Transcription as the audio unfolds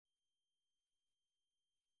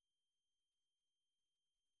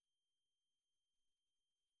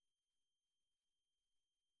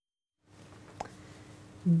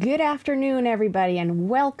Good afternoon, everybody, and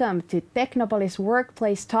welcome to Technopolis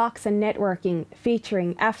Workplace Talks and Networking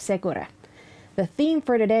featuring F-Secure. The theme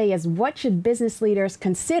for today is what should business leaders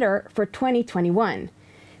consider for 2021?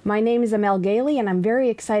 My name is Amel Gailey, and I'm very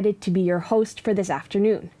excited to be your host for this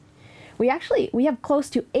afternoon. We have close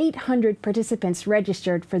to 800 participants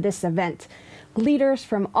registered for this event, leaders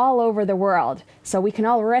from all over the world, so we can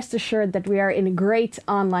all rest assured that we are in a great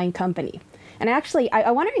online company. And actually,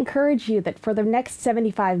 I want to encourage you that for the next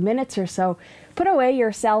 75 minutes or so, put away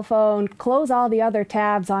your cell phone, close all the other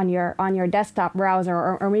tabs on your desktop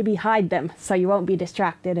browser, or maybe hide them so you won't be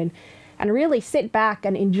distracted, and really sit back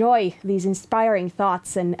and enjoy these inspiring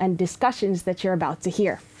thoughts and discussions that you're about to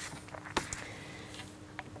hear.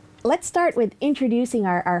 Let's start with introducing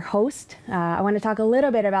our host. I want to talk a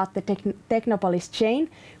little bit about the Technopolis chain,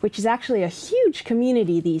 which is actually a huge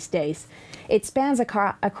community these days. It spans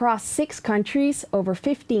across 6 countries, over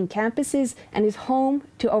 15 campuses, and is home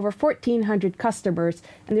to over 1,400 customers,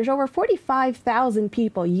 and there's over 45,000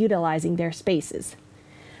 people utilizing their spaces.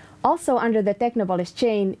 Also under the Technopolis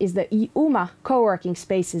chain is the UMA co-working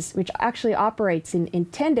spaces, which actually operates in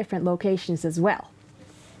 10 different locations as well.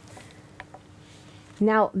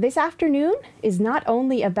 Now, this afternoon is not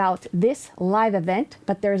only about this live event,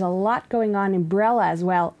 but there's a lot going on in Brella as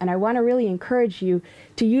well, and I want to really encourage you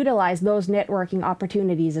to utilize those networking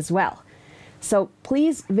opportunities as well. So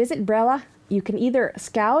please visit Brella. You can either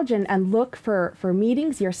scout and look for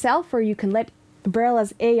meetings yourself, or you can let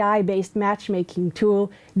Brella's AI-based matchmaking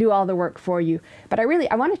tool do all the work for you. But I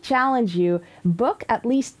want to challenge you, book at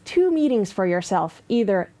least 2 meetings for yourself,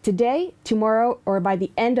 either today, tomorrow, or by the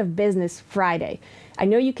end of business Friday. I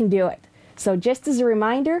know you can do it. So just as a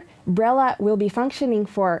reminder, Brella will be functioning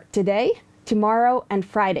for today, tomorrow, and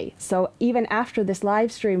Friday. So even after this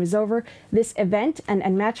live stream is over, this event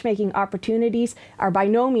and matchmaking opportunities are by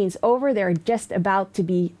no means over. They're just about to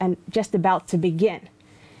begin.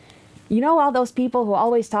 You know, all those people who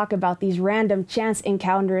always talk about these random chance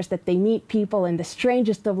encounters that they meet people in the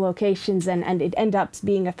strangest of locations and it ends up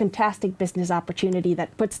being a fantastic business opportunity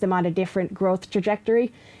that puts them on a different growth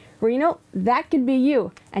trajectory? Well, you know, that could be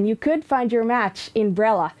you, and you could find your match in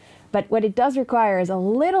Brella. But what it does require is a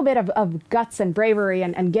little bit of guts and bravery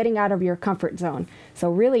and getting out of your comfort zone.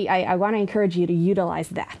 So really, I want to encourage you to utilize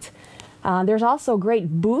that. There's also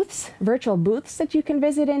great booths, virtual booths that you can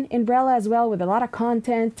visit in Brella as well, with a lot of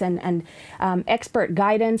content and expert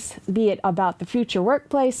guidance, be it about the future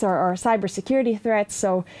workplace or cybersecurity threats.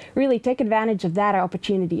 So really take advantage of that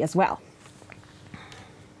opportunity as well.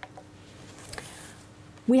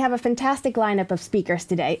 We have a fantastic lineup of speakers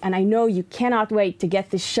today, and I know you cannot wait to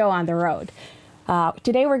get this show on the road.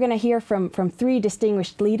 Today we're going to hear from 3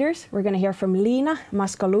 distinguished leaders. We're going to hear from Lina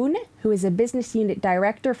Maskoliūnė, who is a business unit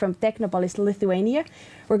director from Technopolis, Lithuania.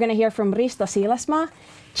 We're going to hear from Risto Siilasmaa,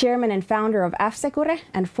 chairman and founder of F-Secure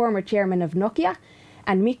and former chairman of Nokia,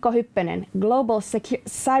 and Mikko Hyppönen, global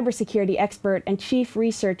cybersecurity expert and chief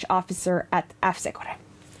research officer at F-Secure.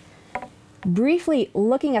 Briefly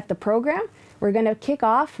looking at the program, we're going to kick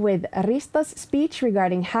off with Risto's speech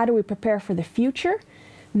regarding how do we prepare for the future.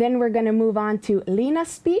 Then we're going to move on to Lina's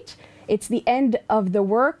speech. It's the end of the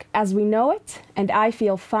work as we know it, and I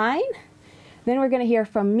feel fine. Then we're going to hear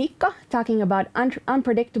from Mikko talking about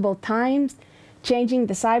unpredictable times, changing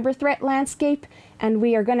the cyber threat landscape, and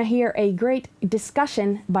we are going to hear a great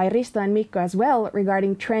discussion by Risto and Mikko as well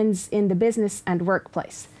regarding trends in the business and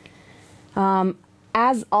workplace.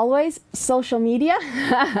 As always, social media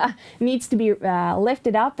needs to be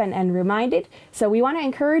lifted up and reminded. So we want to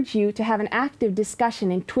encourage you to have an active discussion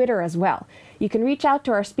in Twitter as well. You can reach out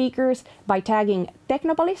to our speakers by tagging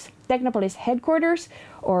Technopolis headquarters,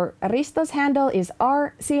 or Risto's handle is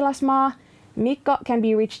Siilasmaa. Mikko can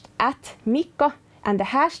be reached at Mikko, and the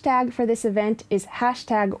hashtag for this event is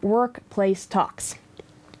 #WorkplaceTalks.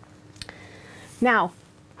 Now,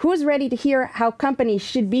 who's ready to hear how companies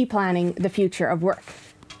should be planning the future of work?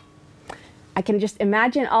 I can just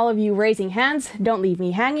imagine all of you raising hands. Don't leave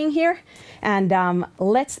me hanging here. And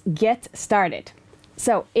let's get started.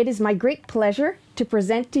 So it is my great pleasure to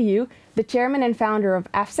present to you the chairman and founder of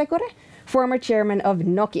F-Secure, former chairman of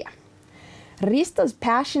Nokia. Risto's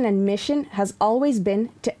passion and mission has always been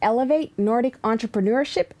to elevate Nordic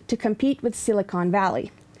entrepreneurship to compete with Silicon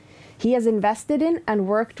Valley. He has invested in and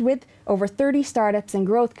worked with over 30 startups and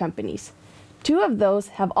growth companies. 2 of those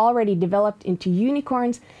have already developed into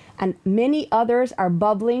unicorns, and many others are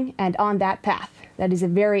bubbling and on that path. That is a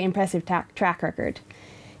very impressive track record.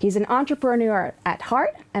 He's an entrepreneur at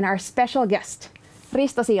heart and our special guest,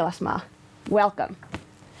 Risto Siilasmaa. Welcome.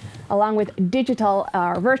 Along with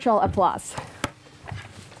virtual applause.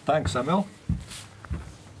 Thanks, Emil.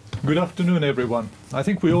 Good afternoon, everyone. I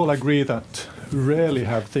think we all agree that rarely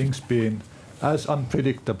have things been as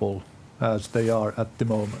unpredictable as they are at the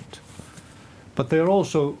moment. But they are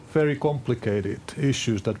also very complicated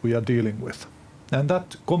issues that we are dealing with. And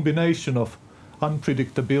that combination of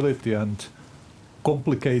unpredictability and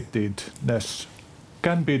complicatedness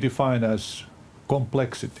can be defined as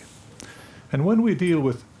complexity. And when we deal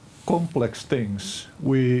with complex things,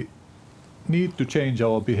 we need to change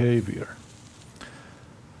our behavior.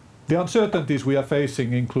 The uncertainties we are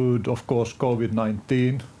facing include, of course,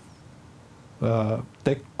 COVID-19,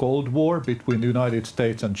 tech Cold War between the United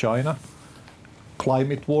States and China,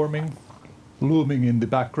 climate warming looming in the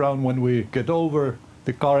background. When we get over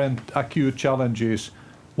the current acute challenges,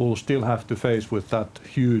 we'll still have to face with that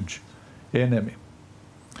huge enemy.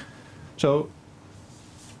 So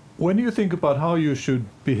when you think about how you should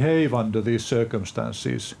behave under these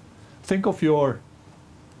circumstances, think of your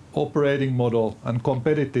operating model and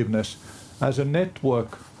competitiveness as a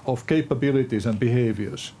network of capabilities and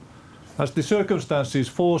behaviors. As the circumstances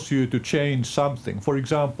force you to change something, for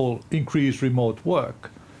example, increase remote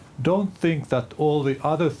work, don't think that all the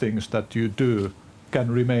other things that you do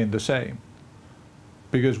can remain the same.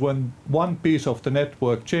 Because when one piece of the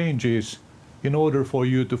network changes, in order for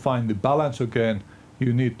you to find the balance again,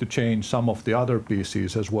 you need to change some of the other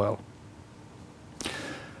pieces as well.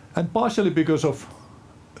 And partially because of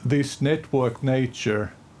this network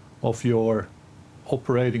nature of your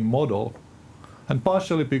operating model, and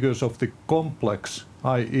partially because of the complex,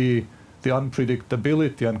 i.e. the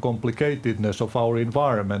unpredictability and complicatedness of our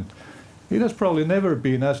environment, it has probably never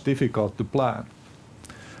been as difficult to plan.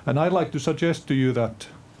 And I'd like to suggest to you that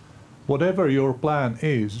whatever your plan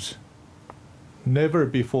is, never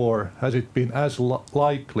before has it been as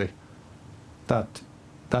likely that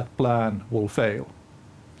that plan will fail.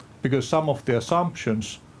 Because some of the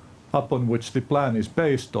assumptions upon which the plan is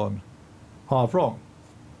based on are wrong.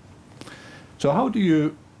 So how do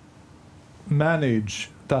you manage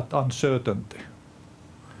that uncertainty?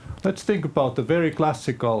 Let's think about a very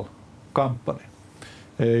classical company,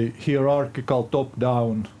 a hierarchical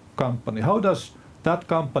top-down company. How does that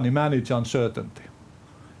company manage uncertainty?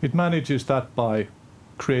 It manages that by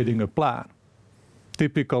creating a plan,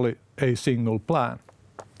 typically a single plan.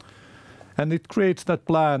 And it creates that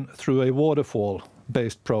plan through a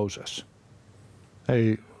waterfall-based process,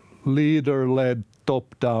 a leader-led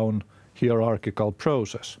top-down hierarchical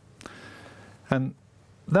process. And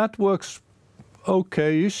that works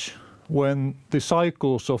okay-ish when the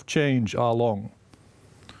cycles of change are long.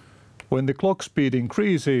 When the clock speed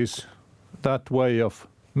increases, that way of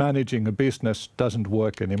managing a business doesn't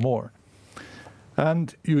work anymore.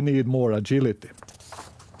 And you need more agility.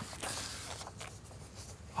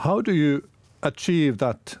 How do you achieve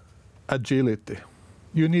that agility?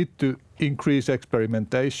 You need to increase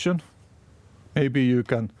experimentation. Maybe you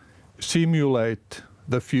can simulate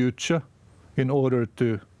the future in order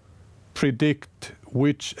to predict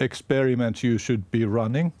which experiments you should be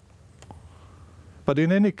running. But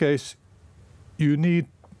in any case, you need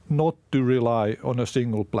not to rely on a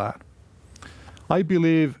single plan. I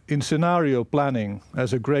believe in scenario planning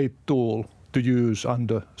as a great tool to use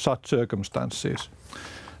under such circumstances.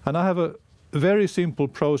 And I have a very simple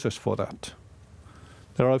process for that.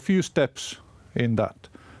 There are a few steps in that.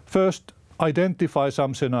 First, identify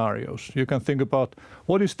some scenarios. You can think about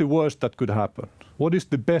what is the worst that could happen? What is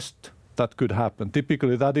the best that could happen?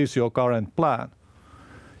 Typically, that is your current plan.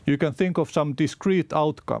 You can think of some discrete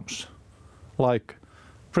outcomes, like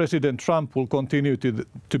President Trump will continue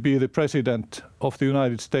to be the president of the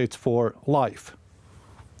United States for life.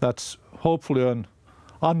 That's hopefully an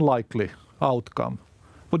unlikely outcome.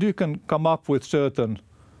 But you can come up with certain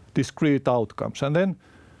discrete outcomes. And then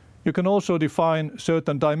you can also define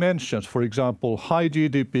certain dimensions, for example, high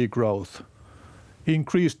GDP growth,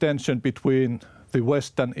 increased tension between the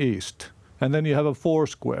West and East. And then you have a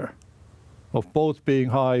foursquare of both being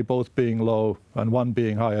high, both being low, and one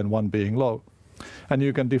being high and one being low. And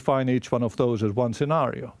you can define each one of those as one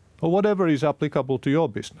scenario, or whatever is applicable to your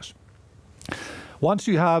business. Once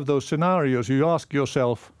you have those scenarios, you ask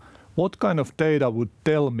yourself, what kind of data would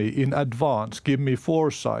tell me in advance, give me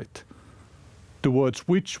foresight towards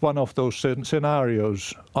which one of those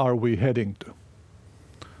scenarios are we heading to?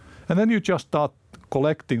 And then you just start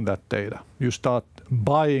collecting that data. You start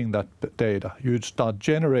buying that data. You start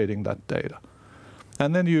generating that data.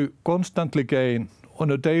 And then you constantly gain, on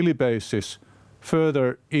a daily basis,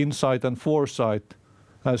 further insight and foresight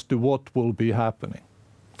as to what will be happening.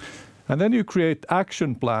 And then you create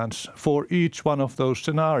action plans for each one of those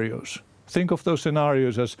scenarios. Think of those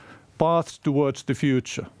scenarios as paths towards the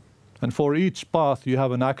future. And for each path, you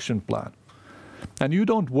have an action plan. And you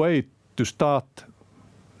don't wait to start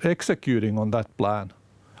executing on that plan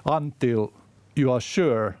until you are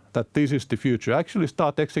sure that this is the future. Actually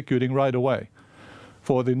start executing right away.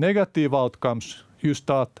 For the negative outcomes, you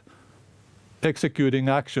start executing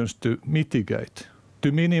actions to mitigate,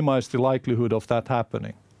 to minimize the likelihood of that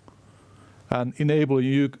happening, and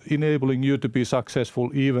enabling you to be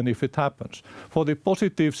successful even if it happens. For the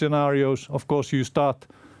positive scenarios, of course, you start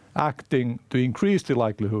acting to increase the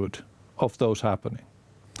likelihood of those happening.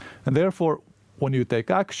 And therefore, when you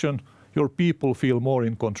take action, your people feel more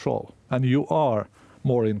in control, and you are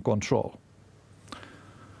more in control.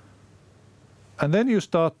 And then you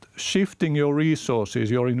start shifting your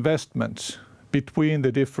resources, your investments, between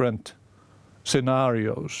the different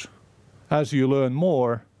scenarios as you learn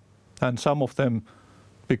more, and some of them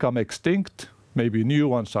become extinct, maybe new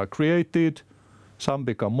ones are created, some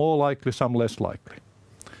become more likely, some less likely.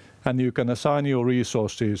 And you can assign your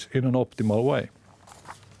resources in an optimal way.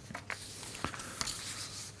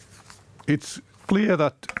 It's clear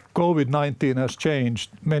that COVID-19 has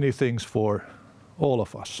changed many things for all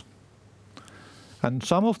of us. And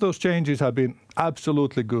some of those changes have been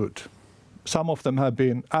absolutely good. Some of them have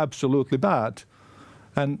been absolutely bad,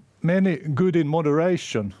 and many good in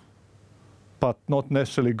moderation, but not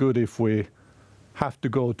necessarily good if we have to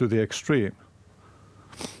go to the extreme.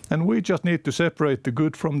 And we just need to separate the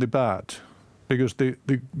good from the bad, because the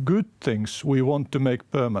good things we want to make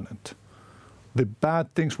permanent. The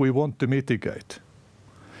bad things we want to mitigate.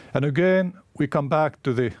 And again, we come back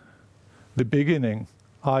to the beginning,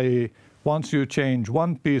 i.e., once you change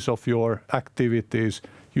one piece of your activities,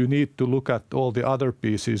 you need to look at all the other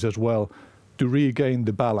pieces as well to regain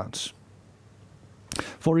the balance.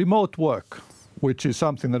 For remote work, which is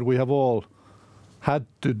something that we have all had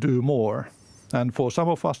to do more, and for some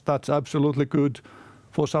of us that's absolutely good,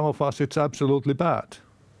 for some of us it's absolutely bad,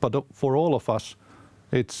 but for all of us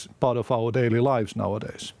it's part of our daily lives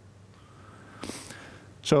nowadays.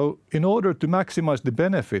 So in order to maximize the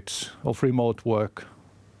benefits of remote work,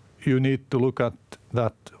 you need to look at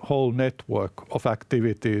that whole network of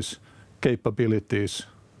activities, capabilities,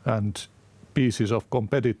 and pieces of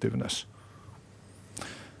competitiveness.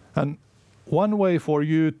 And one way for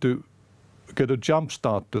you to get a jump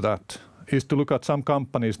start to that is to look at some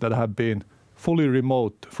companies that have been fully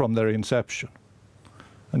remote from their inception.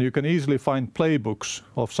 And you can easily find playbooks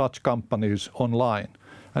of such companies online.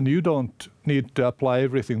 And you don't need to apply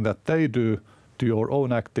everything that they do to your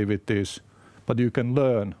own activities, but you can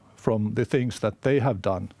learn from the things that they have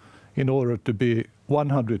done in order to be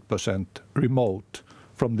 100% remote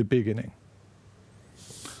from the beginning.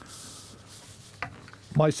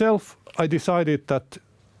 Myself, I decided that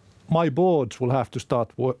my boards will have to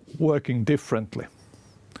start working differently.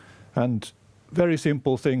 And very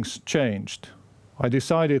simple things changed. I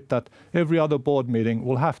decided that every other board meeting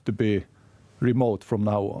will have to be remote from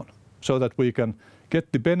now on, so that we can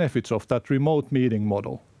get the benefits of that remote meeting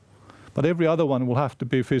model. But every other one will have to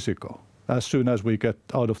be physical as soon as we get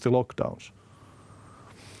out of the lockdowns.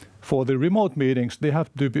 For the remote meetings, they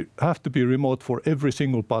have to be remote for every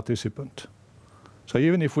single participant. So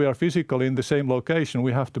even if we are physically in the same location,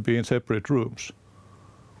 we have to be in separate rooms.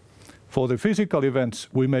 For the physical events,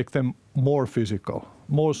 we make them more physical,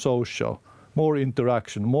 more social, more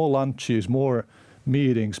interaction, more lunches, more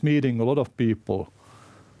meetings, meeting a lot of people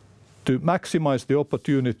to maximize the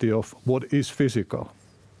opportunity of what is physical.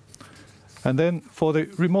 And then for the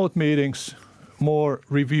remote meetings, more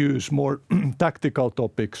reviews, more tactical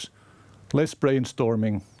topics, less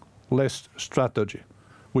brainstorming, less strategy,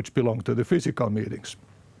 which belong to the physical meetings.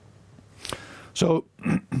 So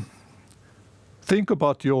think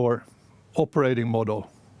about your operating model,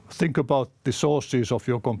 think about the sources of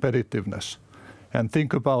your competitiveness, and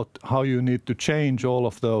think about how you need to change all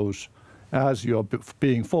of those as you're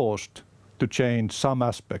being forced to change some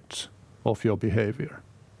aspects of your behavior.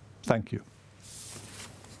 Thank you.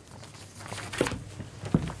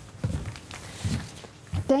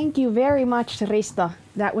 Thank you very much, Risto.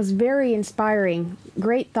 That was very inspiring.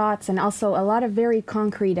 Great thoughts and also a lot of very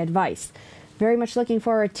concrete advice. Very much looking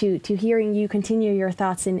forward to hearing you continue your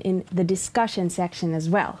thoughts in the discussion section as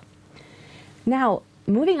well. Now,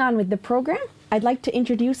 moving on with the program, I'd like to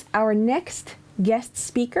introduce our next guest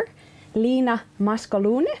speaker, Lina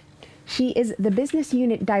Maskoliūnė. She is the Business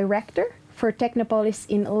Unit Director for Technopolis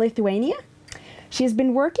in Lithuania. She has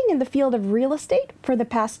been working in the field of real estate for the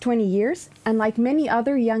past 20 years, and like many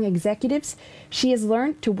other young executives, she has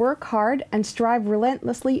learned to work hard and strive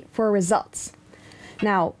relentlessly for results.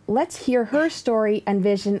 Now, let's hear her story and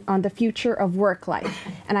vision on the future of work life.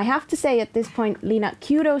 And I have to say at this point, Lina,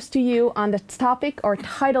 kudos to you on the topic or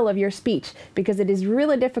title of your speech, because it is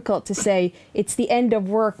really difficult to say it's the end of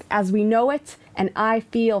work as we know it, and I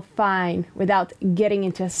feel fine without getting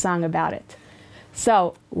into a song about it.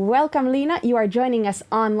 So, welcome, Lina. You are joining us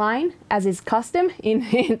online, as is custom in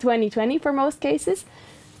 2020 for most cases.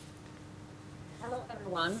 Hello,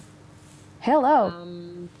 everyone. Hello.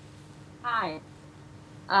 Hi.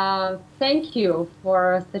 Thank you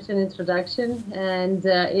for such an introduction. And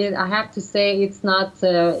I have to say, it's not.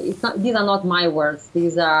 These are not my words.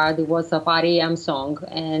 These are the words of R.E.M. song,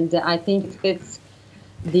 and I think it fits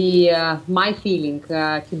my feeling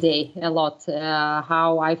today a lot.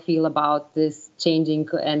 How I feel about this changing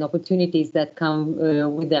and opportunities that come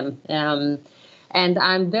with them. And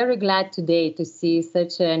I'm very glad today to see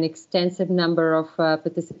such an extensive number of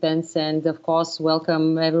participants, and of course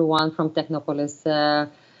welcome everyone from Technopolis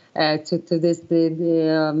to this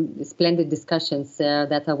splendid discussions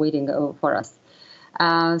that are waiting for us.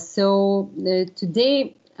 So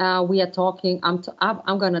today we are talking.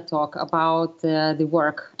 I'm going to talk about the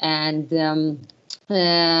work and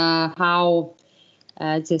how.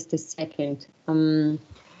 Just a second.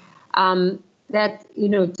 That,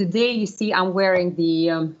 today you see I'm wearing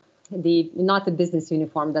the not the business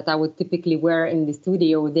uniform that I would typically wear in the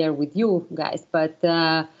studio there with you guys, but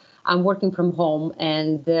I'm working from home,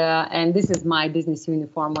 and this is my business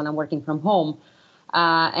uniform when I'm working from home,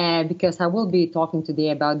 and because I will be talking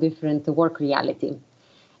today about different work reality.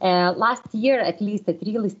 Last year, at least at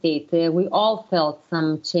real estate, we all felt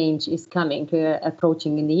some change is coming,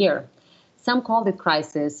 approaching in the year. Some called it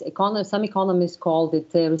crisis. Some economists called it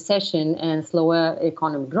recession and slower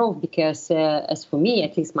economic growth because, as for me,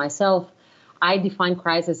 at least myself, I define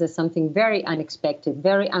crisis as something very unexpected,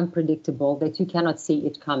 very unpredictable, that you cannot see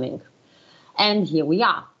it coming. And here we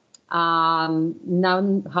are.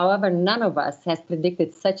 However, none of us has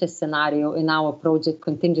predicted such a scenario in our project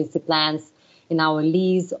contingency plans, in our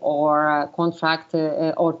lease or contract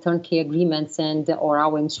or turnkey agreements or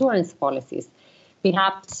our insurance policies.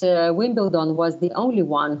 Perhaps Wimbledon was the only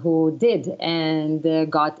one who did and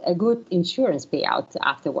got a good insurance payout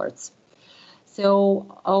afterwards. So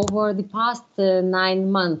over the past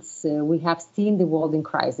 9 months, we have seen the world in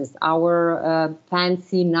crisis. Our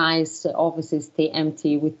fancy, nice offices stay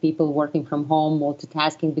empty with people working from home,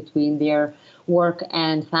 multitasking between their work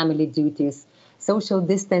and family duties. Social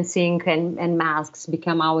distancing and masks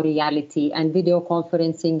become our reality, and video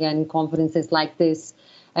conferencing and conferences like this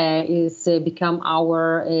is become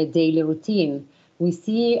our daily routine. We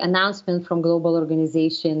see announcements from global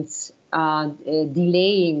organizations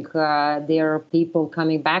delaying their people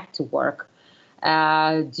coming back to work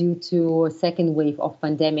due to a second wave of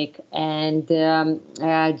pandemic. And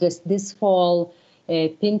just this fall,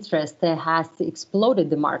 Pinterest has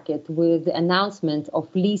exploded the market with the announcement of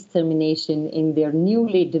lease termination in their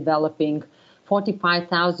newly developing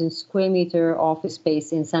 45,000 square meter office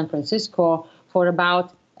space in San Francisco for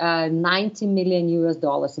about $90 million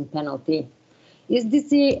in penalty. Is this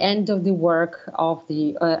the end of the work of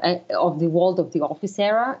the world of the office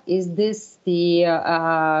era? Is this the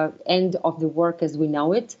end of the work as we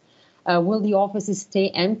know it? Will the offices stay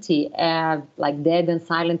empty, like dead and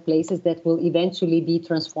silent places that will eventually be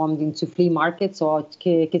transformed into flea markets or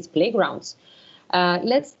kids' playgrounds?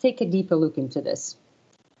 Let's take a deeper look into this.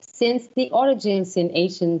 Since the origins in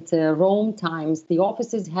ancient Rome times, the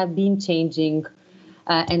offices have been changing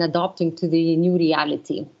and adopting to the new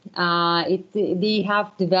reality. They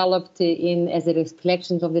have developed as a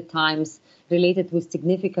reflection of the times related with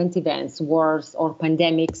significant events, wars or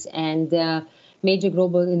pandemics, and major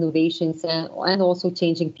global innovations, and also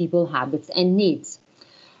changing people habits and needs.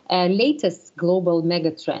 Latest global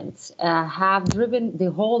megatrends have driven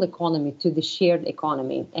the whole economy to the shared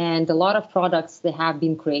economy, and a lot of products that have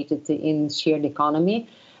been created in shared economy.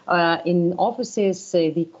 In offices,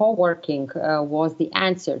 the co-working was the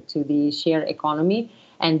answer to the shared economy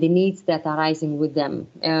and the needs that are rising with them.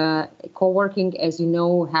 Co-working, as you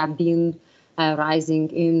know, have been rising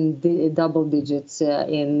in the double digits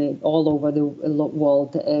in all over the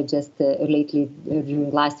world just lately during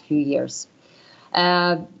the last few years.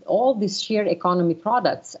 All these shared economy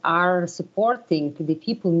products are supporting the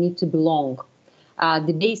people need to belong.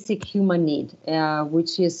 The basic human need,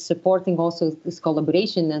 which is supporting also this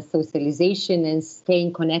collaboration and socialization and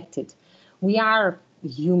staying connected. We are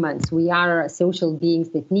humans. We are social beings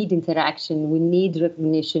that need interaction. We need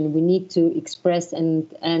recognition. We need to express and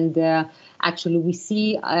actually we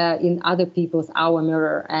see in other people's our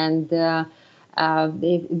mirror. And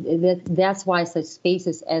That's why such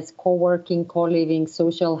spaces as co-working, co-living,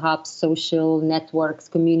 social hubs, social networks,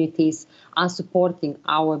 communities are supporting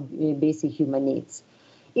our basic human needs.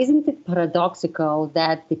 Isn't it paradoxical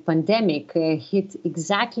that the pandemic hit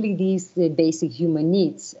exactly these basic human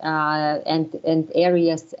needs and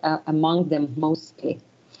areas among them mostly?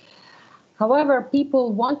 However,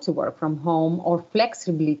 people want to work from home or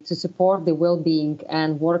flexibly to support the well-being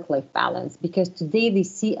and work-life balance because today they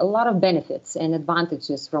see a lot of benefits and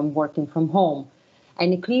advantages from working from home.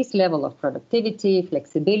 An increased level of productivity,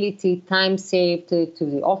 flexibility, time saved to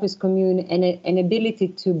the office commute, and an ability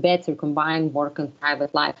to better combine work and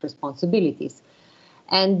private life responsibilities.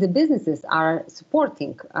 And the businesses are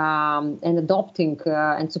supporting and adopting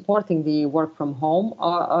and supporting the work from home.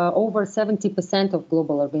 Over 70% of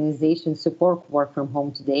global organizations support work from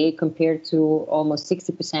home today, compared to almost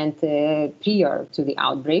 60% prior to the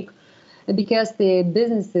outbreak, because the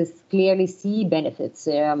businesses clearly see benefits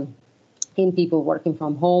in people working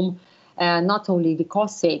from home. Not only the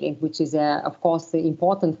cost saving, which is, of course, the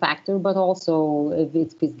important factor, but also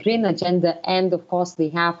with green agenda. And of course, they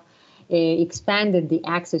have expanded the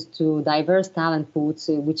access to diverse talent pools,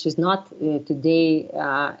 which is not today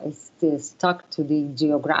stuck to the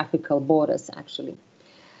geographical borders, actually.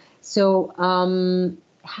 So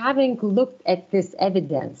having looked at this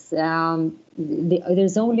evidence,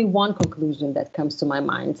 there's only one conclusion that comes to my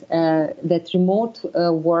mind, that remote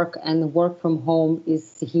work and work from home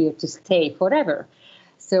is here to stay forever.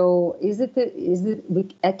 So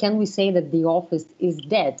can we say that the office is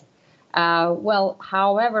dead? Well,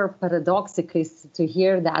 however paradoxical is to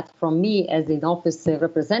hear that from me as an office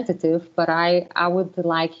representative, but I would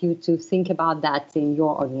like you to think about that in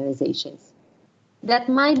your organizations. That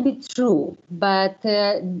might be true, but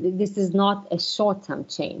this is not a short-term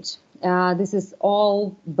change. This is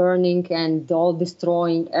all burning and all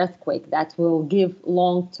destroying earthquake that will give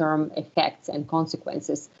long-term effects and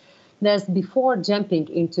consequences. Thus, before jumping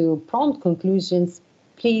into prompt conclusions,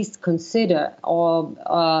 please consider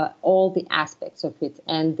all the aspects of it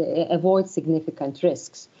and avoid significant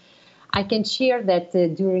risks. I can share that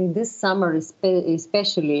during this summer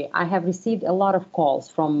especially, I have received a lot of calls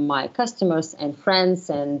from my customers and friends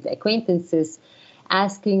and acquaintances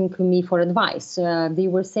asking me for advice. They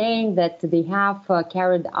were saying that they have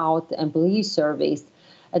carried out employee surveys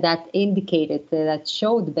that indicated, that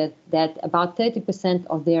showed that about 30%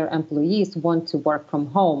 of their employees want to work from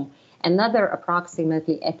home. Another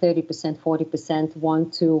approximately 30%, 40%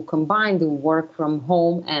 want to combine the work from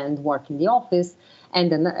home and work in the office. And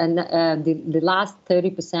the last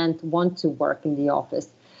 30% want to work in the office.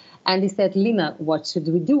 And they said, Lina, what should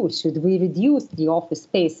we do? Should we reduce the office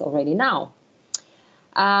space already now?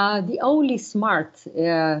 The only smart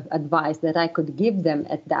advice that I could give them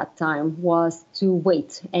at that time was to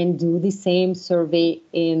wait and do the same survey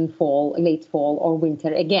in fall, late fall or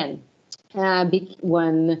winter again.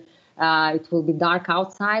 When it will be dark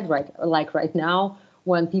outside, like right now,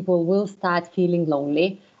 when people will start feeling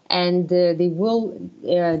lonely and they will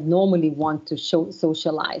normally want to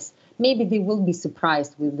socialize. Maybe they will be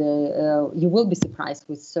surprised with you will be surprised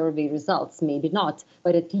with survey results, maybe not,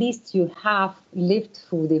 but at least you have lived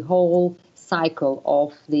through the whole cycle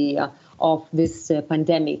of this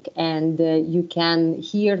pandemic, and you can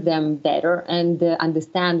hear them better and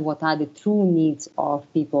understand what are the true needs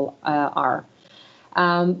of people are.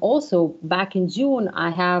 Also, back in June,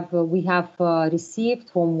 we have received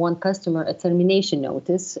from one customer a termination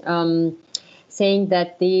notice, saying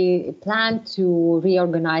that they plan to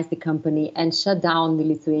reorganize the company and shut down the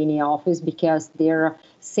Lithuania office because their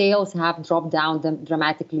sales have dropped down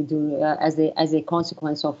dramatically as a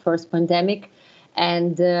consequence of first pandemic,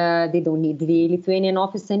 and they don't need the Lithuanian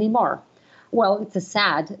office anymore. Well, it's a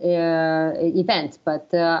sad event, but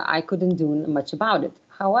I couldn't do much about it.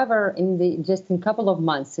 However, just in a couple of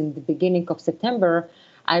months, in the beginning of September,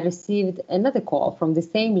 I received another call from the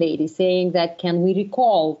same lady saying that can we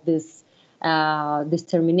recall this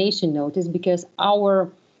termination notice, because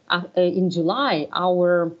in July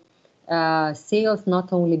our sales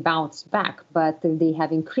not only bounced back, but they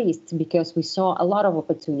have increased because we saw a lot of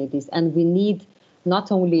opportunities, and we need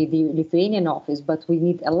not only the Lithuanian office, but we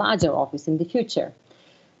need a larger office in the future.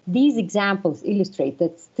 These examples illustrate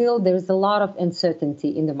that still there is a lot of uncertainty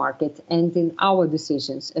in the market and in our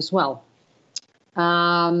decisions as well.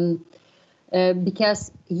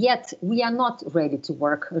 Because yet we are not ready to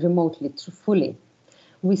work remotely fully.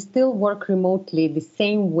 We still work remotely the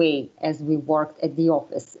same way as we worked at the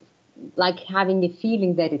office, like having a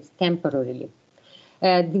feeling that it's temporarily.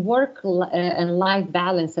 The work and life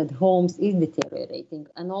balance at homes is deteriorating,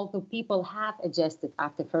 and although people have adjusted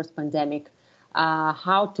after first pandemic,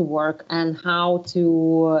 how to work and how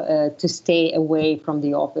to stay away from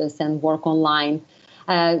the office and work online.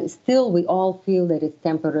 Still, we all feel that it's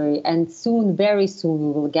temporary, and soon, very soon,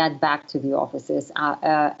 we will get back to the offices.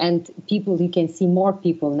 And you can see more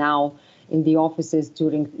people now in the offices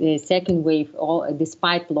during the second wave,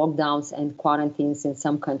 despite lockdowns and quarantines in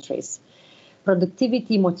some countries.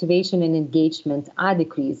 Productivity, motivation, and engagement are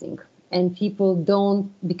decreasing. And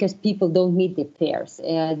because people don't meet their peers,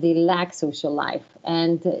 they lack social life,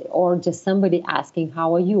 or just somebody asking,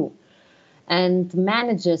 how are you? And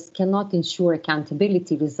managers cannot ensure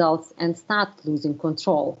accountability results and start losing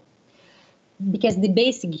control. Because the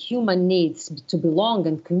basic human needs to belong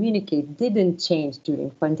and communicate didn't change during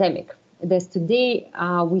the pandemic. Thus today,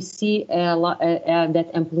 we see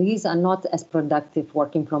that employees are not as productive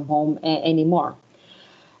working from home anymore.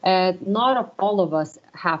 Not all of us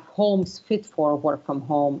have homes fit for work from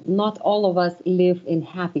home. Not all of us live in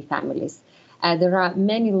happy families. There are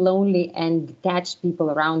many lonely and detached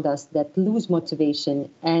people around us that lose motivation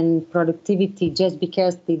and productivity just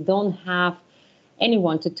because they don't have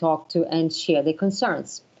anyone to talk to and share their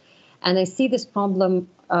concerns. And I see this problem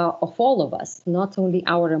of all of us, not only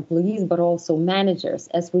our employees, but also managers,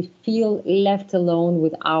 as we feel left alone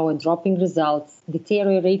with our dropping results,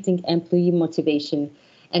 deteriorating employee motivation,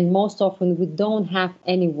 and most often we don't have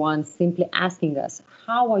anyone simply asking us,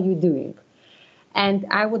 how are you doing? And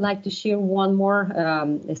I would like to share one more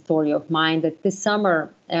story of mine, that this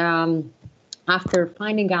summer, after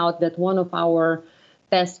finding out that one of our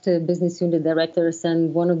best business unit directors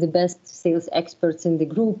and one of the best sales experts in the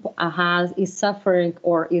group is suffering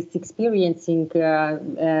or is experiencing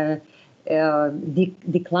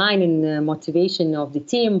decline in motivation of the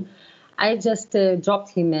team, I just dropped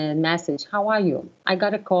him a message. How are you? I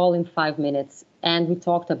got a call in 5 minutes, and we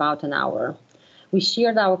talked about an hour. We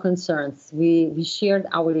shared our concerns, we shared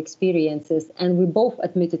our experiences, and we both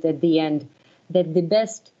admitted at the end that the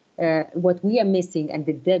best, what we are missing, and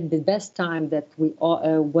the best time that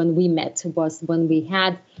when we met was when we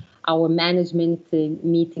had our management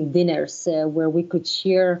meeting dinners, where we could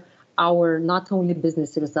share our not only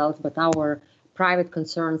business results but our private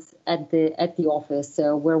concerns at the office,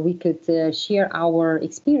 where we could share our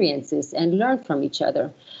experiences and learn from each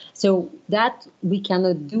other. So that we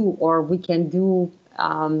cannot do, or we can do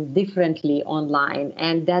differently online,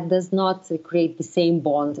 and that does not create the same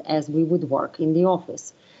bond as we would work in the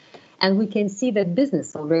office. And we can see that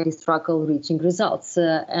business already struggle reaching results.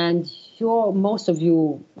 And most of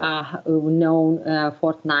you know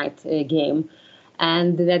Fortnite game,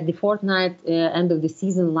 and that the Fortnite end of the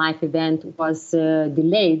season live event was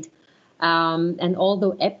delayed. And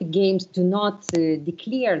although Epic Games do not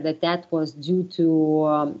declare that was due to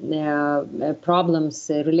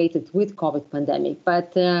problems related with COVID pandemic,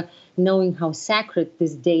 but knowing how sacred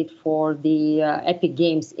this date for the Epic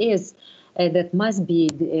Games is, that must be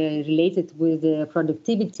related with the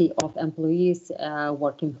productivity of employees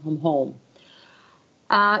working from home.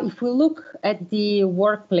 If we look at the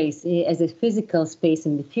workplace as a physical space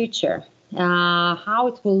in the future, how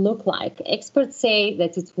it will look like, experts say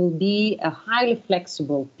that it will be a highly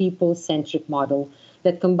flexible, people-centric model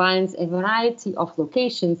that combines a variety of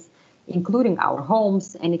locations, including our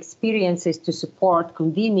homes, and experiences to support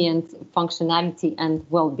convenient functionality and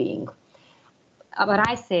well-being. What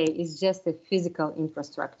I say is just a physical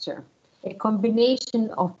infrastructure. A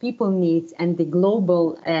combination of people needs and the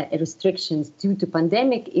global restrictions due to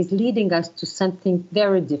pandemic is leading us to something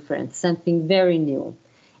very different, something very new.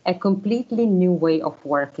 A completely new way of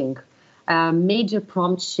working, a major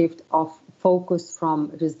prompt shift of focus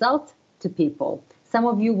from result to people. Some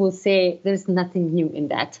of you will say there's nothing new in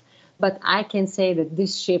that, but I can say that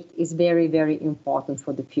this shift is very, very important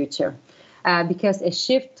for the future. Because a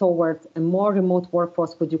shift toward a more remote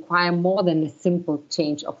workforce would require more than a simple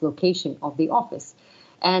change of location of the office.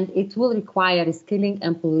 And it will require a skilling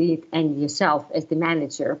employee and yourself as the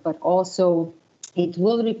manager, but also it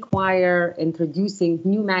will require introducing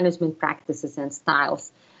new management practices and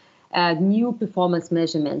styles, new performance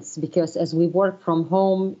measurements, because as we work from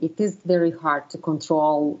home, it is very hard to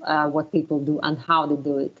control what people do and how they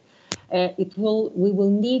do it. We will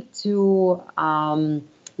need to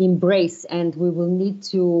embrace, and we will need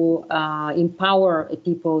to empower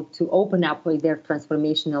people to open up with their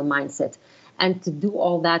transformational mindset, and to do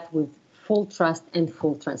all that with full trust and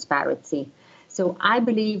full transparency. So I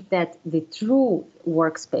believe that the true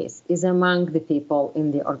workspace is among the people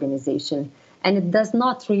in the organization, and it does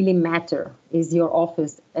not really matter is your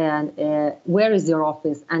office and where is your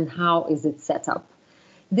office and how is it set up.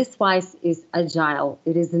 This wise is agile.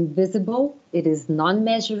 It is invisible. It is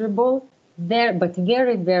non-measurable. But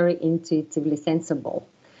very, very intuitively sensible.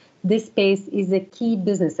 This space is a key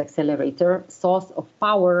business accelerator, source of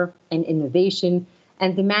power and innovation,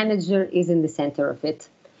 and the manager is in the center of it.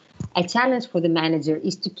 A challenge for the manager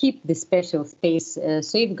is to keep the special space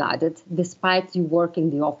safeguarded despite you work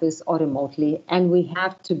in the office or remotely, and we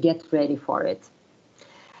have to get ready for it.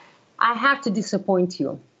 I have to disappoint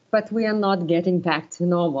you, but we are not getting back to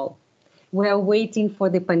normal. We are waiting for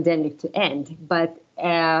the pandemic to end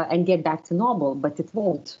and get back to normal, but it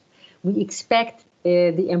won't. We expect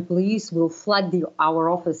the employees will flood our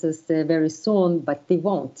offices very soon, but they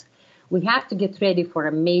won't. We have to get ready for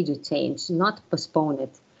a major change, not postpone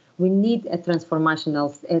it. We need a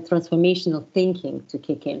transformational thinking to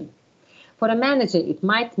kick in. For a manager, it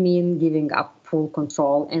might mean giving up full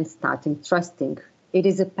control and starting trusting. It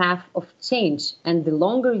is a path of change, and the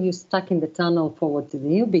longer you're stuck in the tunnel forward to the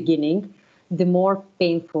new beginning, the more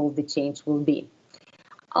painful the change will be.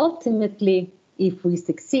 Ultimately, if we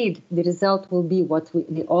succeed, the result will be what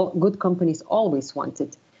good companies always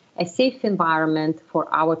wanted: a safe environment for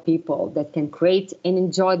our people that can create and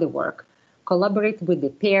enjoy the work, collaborate with the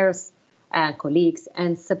peers and colleagues,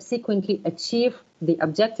 and subsequently achieve the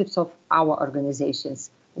objectives of our organizations,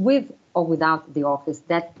 with or without the office.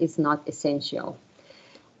 That is not essential.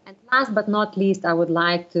 And last but not least, I would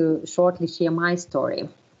like to shortly share my story.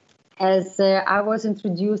 As I was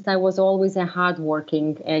introduced, I was always a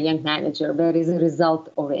hardworking young manager, very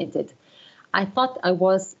result-oriented. I thought I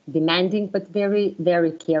was demanding, but very,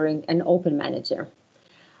 very caring and open manager.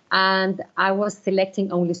 And I was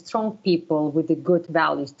selecting only strong people with the good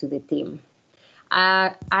values to the team.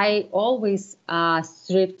 I always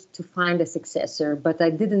strived to find a successor, but I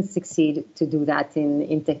didn't succeed to do that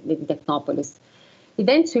in Technopolis.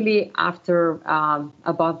 Eventually, after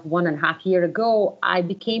about 1.5 years ago, I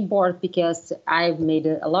became bored because I've made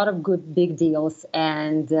a lot of good big deals,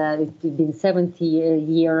 and it's been 70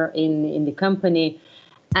 years in the company.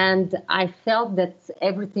 And I felt that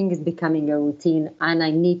everything is becoming a routine and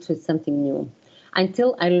I needed something new,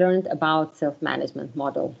 until I learned about self-management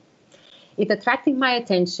model. It attracted my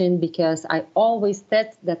attention because I always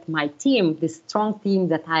said that my team, the strong team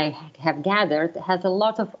that I have gathered, has a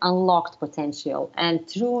lot of unlocked potential and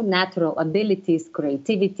true natural abilities,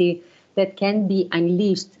 creativity that can be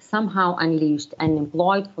somehow unleashed and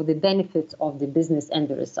employed for the benefit of the business and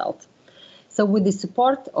the result. So with the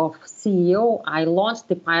support of CEO, I launched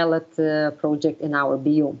the pilot project in our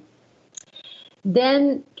BU.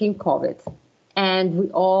 Then came COVID, and we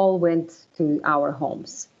all went to our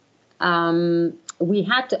homes.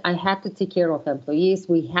 I had to take care of employees.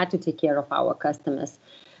 We had to take care of our customers.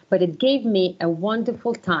 But it gave me a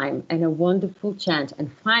wonderful time and a wonderful chance,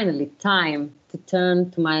 and finally time to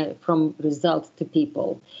turn from results to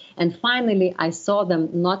people. And finally, I saw them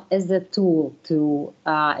not as a tool to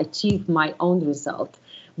achieve my own result,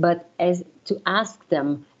 but as to ask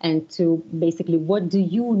them and to basically, what do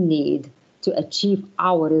you need to achieve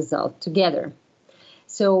our result together?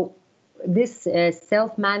 So this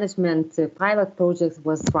self-management pilot project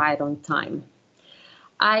was right on time.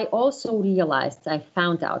 I also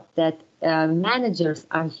found out that managers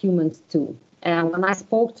are humans too. And when I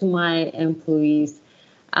spoke to my employees,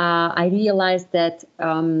 I realized that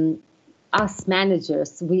us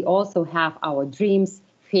managers, we also have our dreams,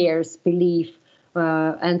 fears, belief,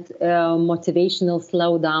 and motivational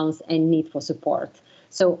slowdowns and need for support.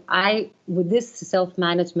 So with this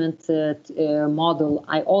self-management model,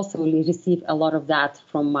 I also receive a lot of that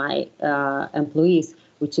from my employees,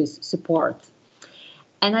 which is support.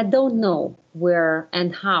 And I don't know where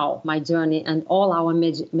and how my journey and all our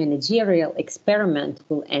managerial experiment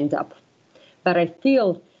will end up. But I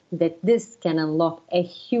feel that this can unlock a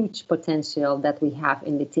huge potential that we have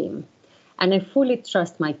in the team. And I fully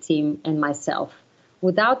trust my team and myself.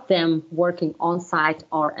 Without them working on site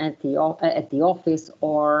or at the office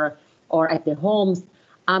or at their homes,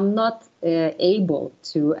 I'm not able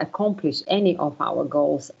to accomplish any of our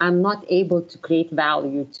goals. I'm not able to create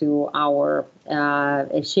value to our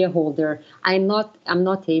shareholder. I'm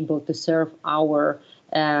not able to serve our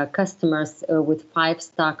customers with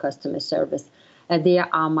 5-star customer service. They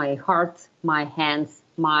are my heart, my hands,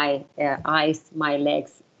 my eyes, my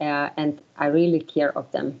legs, and I really care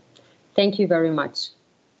of them. Thank you very much.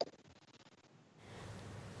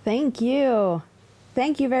 Thank you.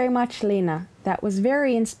 Thank you very much, Lina. That was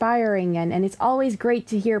very inspiring, and it's always great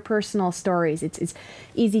to hear personal stories. It's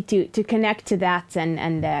easy to connect to that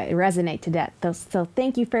and resonate to that. So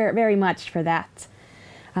thank you very much for that.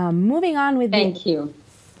 Moving on with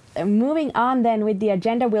Moving on then with the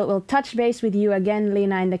agenda, we'll touch base with you again,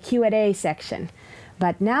 Lina, in the Q&A section.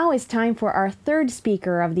 But now is time for our third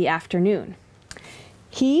speaker of the afternoon.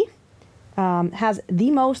 He has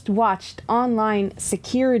the most watched online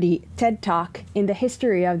security TED Talk in the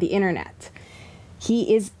history of the internet.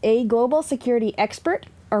 He is a global security expert,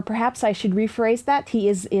 or perhaps I should rephrase that. He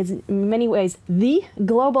is in many ways the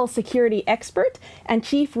global security expert and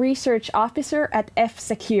chief research officer at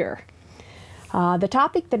F-Secure. The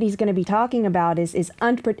topic that he's going to be talking about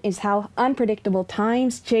is how unpredictable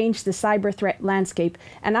times change the cyber threat landscape.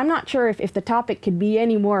 And I'm not sure if the topic could be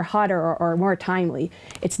any more hotter or more timely.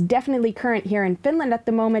 It's definitely current here in Finland at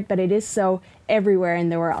the moment, but it is so everywhere in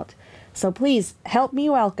the world. So please help me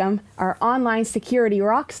welcome our online security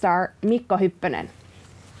rock star, Mikko Hyppönen.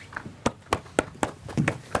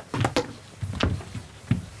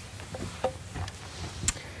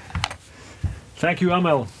 Thank you,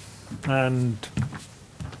 Amel. And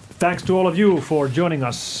thanks to all of you for joining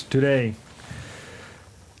us today.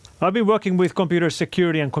 I've been working with computer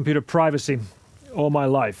security and computer privacy all my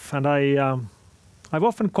life, and I've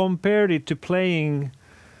often compared it to playing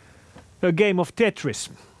a game of Tetris,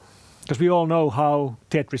 because we all know how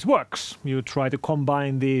Tetris works. You try to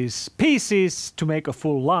combine these pieces to make a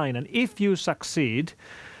full line, and if you succeed,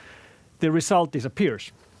 the result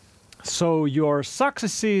disappears. So your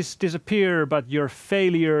successes disappear, but your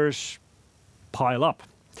failures pile up.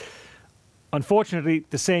 Unfortunately,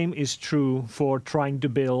 the same is true for trying to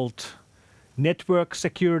build network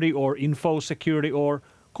security or info security or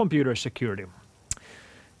computer security.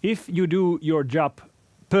 If you do your job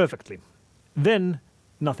perfectly, then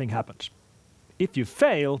nothing happens. If you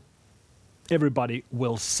fail, everybody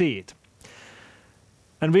will see it.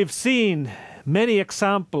 And we've seen many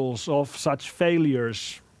examples of such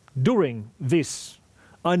failures during this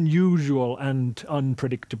unusual and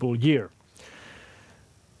unpredictable year.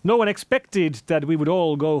 No one expected that we would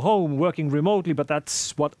all go home working remotely, but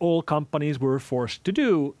that's what all companies were forced to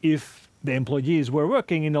do if the employees were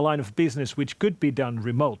working in a line of business which could be done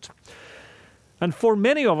remote. And for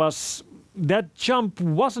many of us, that jump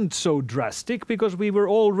wasn't so drastic because we were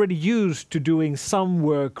already used to doing some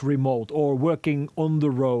work remote or working on the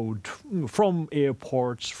road, from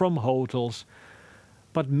airports, from hotels.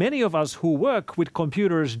 But many of us who work with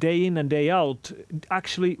computers day in and day out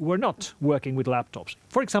actually were not working with laptops.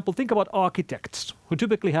 For example, think about architects who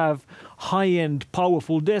typically have high-end,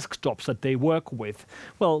 powerful desktops that they work with.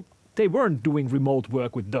 Well, they weren't doing remote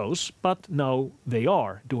work with those, but now they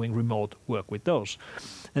are doing remote work with those.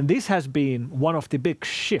 And this has been one of the big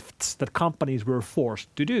shifts that companies were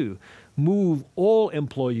forced to do. Move all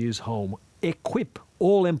employees home, equip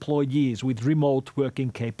all employees with remote working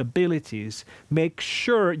capabilities, make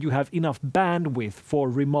sure you have enough bandwidth for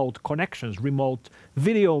remote connections, remote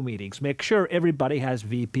video meetings, make sure everybody has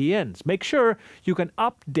VPNs, make sure you can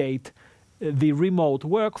update the remote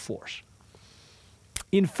workforce.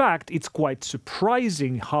 In fact, it's quite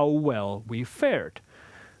surprising how well we fared.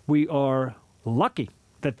 We are lucky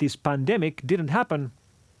that this pandemic didn't happen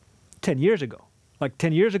 10 years ago. Like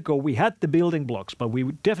 10 years ago, we had the building blocks, but we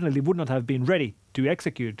definitely would not have been ready to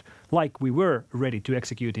execute like we were ready to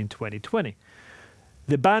execute in 2020.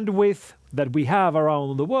 The bandwidth that we have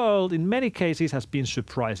around the world in many cases has been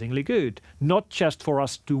surprisingly good, not just for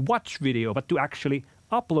us to watch video, but to actually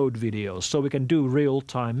upload videos so we can do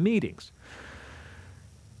real-time meetings.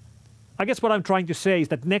 I guess what I'm trying to say is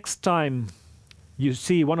that next time you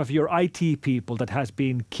see one of your IT people that has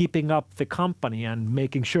been keeping up the company and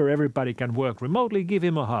making sure everybody can work remotely, give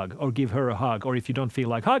him a hug or give her a hug. Or if you don't feel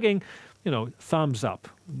like hugging, thumbs up.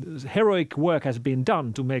 Heroic work has been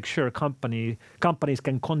done to make sure companies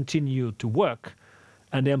can continue to work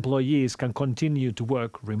and employees can continue to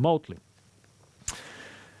work remotely.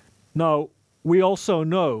 Now, we also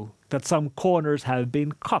know that some corners have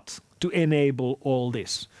been cut to enable all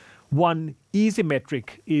this. One easy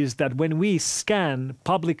metric is that when we scan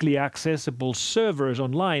publicly accessible servers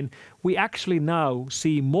online, we actually now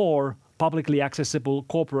see more publicly accessible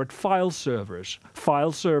corporate file servers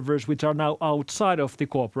which are now outside of the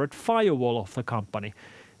corporate firewall of the company,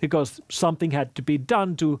 because something had to be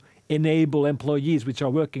done to enable employees which are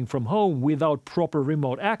working from home without proper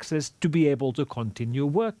remote access to be able to continue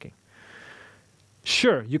working.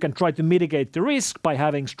 Sure, you can try to mitigate the risk by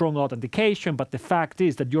having strong authentication, but the fact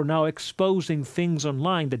is that you're now exposing things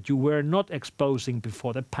online that you were not exposing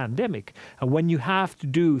before the pandemic. And when you have to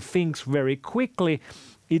do things very quickly,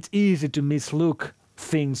 it's easy to mislook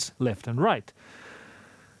things left and right.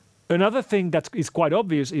 Another thing that is quite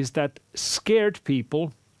obvious is that scared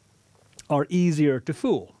people are easier to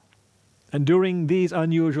fool. And during these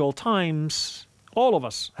unusual times, all of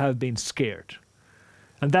us have been scared.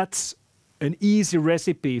 And that's an easy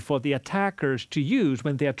recipe for the attackers to use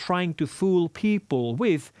when they are trying to fool people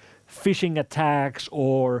with phishing attacks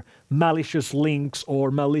or malicious links or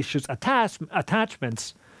malicious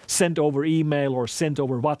attachments sent over email or sent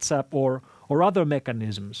over WhatsApp or other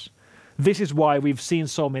mechanisms. This is why we've seen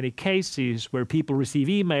so many cases where people receive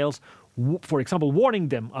emails, for example, warning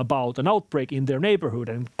them about an outbreak in their neighborhood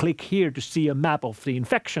and click here to see a map of the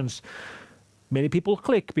infections. Many people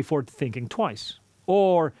click before thinking twice.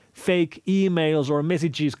 Or fake emails or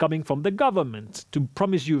messages coming from the government to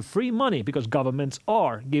promise you free money, because governments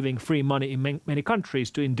are giving free money in many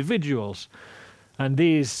countries to individuals. And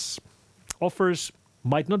these offers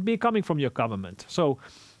might not be coming from your government. So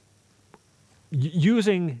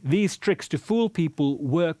using these tricks to fool people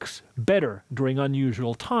works better during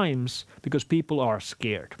unusual times because people are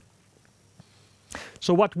scared.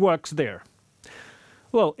 So what works there?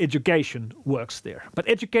 Well, education works there. But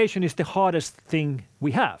education is the hardest thing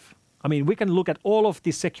we have. I mean, we can look at all of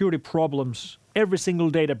these security problems, every single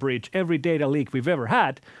data breach, every data leak we've ever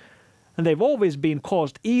had, and they've always been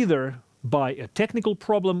caused either by a technical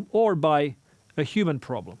problem or by a human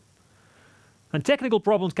problem. And technical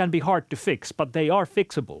problems can be hard to fix, but they are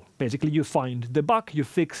fixable. Basically, you find the bug, you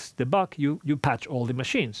fix the bug, you patch all the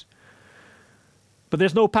machines. But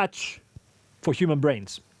there's no patch for human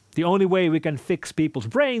brains. The only way we can fix people's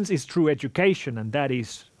brains is through education, and that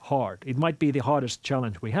is hard. It might be the hardest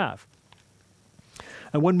challenge we have.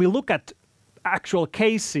 And when we look at actual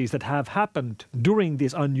cases that have happened during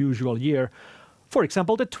this unusual year, for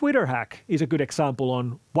example, the Twitter hack is a good example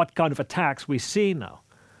on what kind of attacks we see now.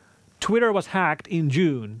 Twitter was hacked in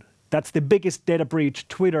June. That's the biggest data breach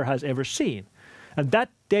Twitter has ever seen. And that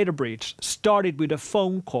data breach started with a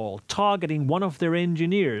phone call targeting one of their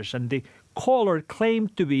engineers, and the caller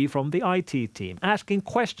claimed to be from the IT team, asking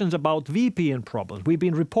questions about VPN problems. We've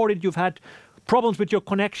been reported you've had problems with your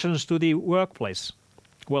connections to the workplace.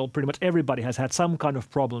 Well, pretty much everybody has had some kind of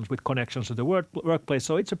problems with connections to the workplace,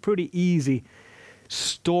 so it's a pretty easy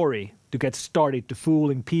story to get started to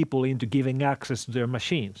fooling people into giving access to their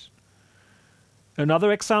machines.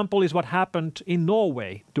 Another example is what happened in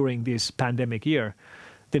Norway during this pandemic year.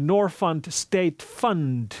 The Norfund state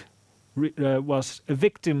fund was a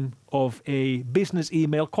victim of a business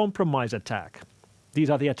email compromise attack. These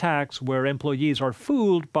are the attacks where employees are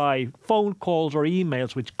fooled by phone calls or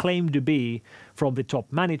emails which claim to be from the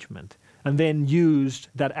top management, and then used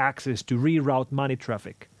that access to reroute money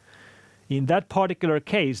traffic. In that particular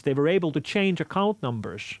case, they were able to change account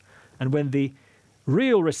numbers, and when the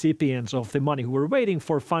real recipients of the money who were waiting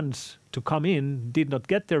for funds to come in did not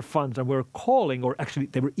get their funds and were calling, or actually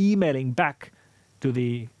they were emailing back to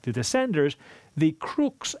the senders, the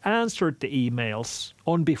crooks answered the emails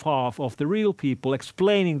on behalf of the real people,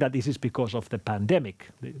 explaining that this is because of the pandemic.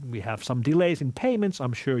 We have some delays in payments,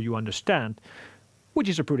 I'm sure you understand, which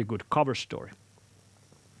is a pretty good cover story.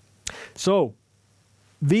 So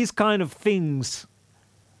these kind of things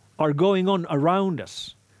are going on around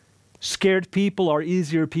us. Scared people are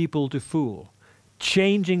easier people to fool.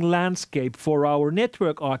 Changing landscape for our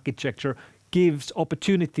network architecture gives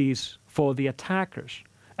opportunities for the attackers.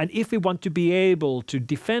 And if we want to be able to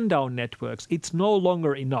defend our networks, it's no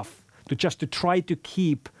longer enough to try to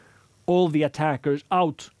keep all the attackers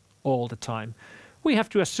out all the time. We have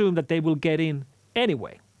to assume that they will get in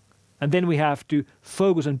anyway. And then we have to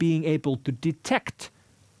focus on being able to detect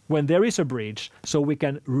when there is a breach so we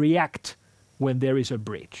can react when there is a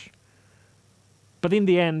breach. But in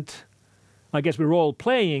the end, I guess we're all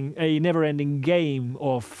playing a never-ending game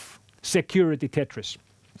of security Tetris.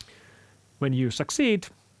 When you succeed,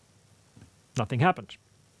 nothing happens.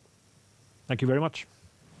 Thank you very much.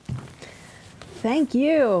 Thank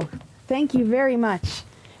you. Thank you very much.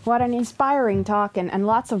 What an inspiring talk and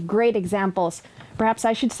lots of great examples. Perhaps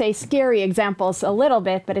I should say scary examples a little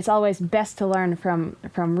bit, but it's always best to learn from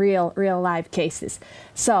real live cases.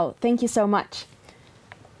 So thank you so much.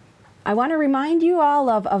 I want to remind you all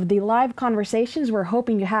of the live conversations we're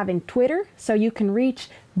hoping to have in Twitter, so you can reach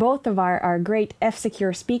both of our great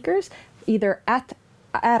F-Secure speakers, either at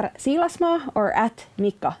Siilasmaa or at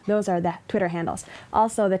Mikko. Those are the Twitter handles.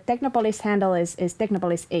 Also, the Technopolis handle is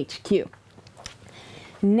Technopolis HQ.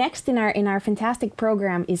 Next in our fantastic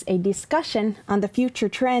program is a discussion on the future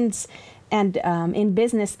trends and in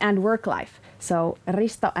business and work life. So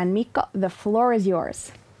Risto and Mikko, the floor is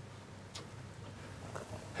yours.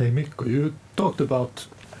 Hey Mikko, you talked about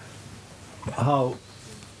how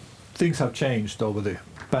things have changed over the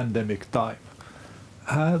pandemic time.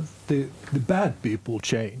 Have the bad people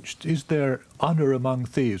changed? Is there honor among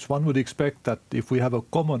thieves? One would expect that if we have a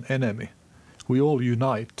common enemy, we all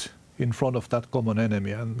unite in front of that common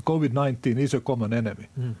enemy, and COVID-19 is a common enemy.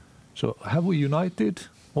 So have we united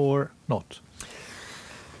or not?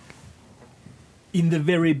 in the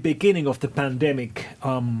very beginning of the pandemic,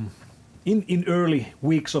 in early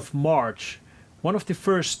weeks of March, one of the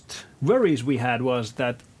first worries we had was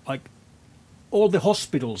that like all the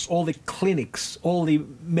hospitals, all the clinics, all the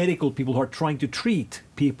medical people who are trying to treat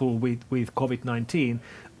people with COVID-19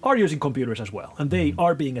 are using computers as well, and they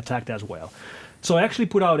are being attacked as well. So I actually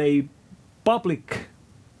put out a public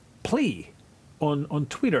plea on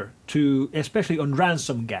Twitter to, especially on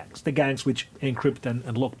ransom gangs, the gangs which encrypt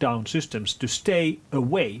and lock down systems, to stay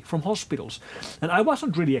away from hospitals. And I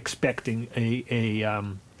wasn't really expecting any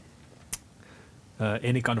kind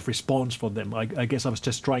of response from them. I guess I was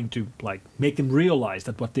just trying to like make them realize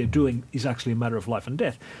that what they're doing is actually a matter of life and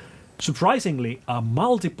death. Surprisingly,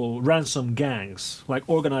 multiple ransom gangs, like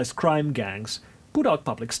organized crime gangs, put out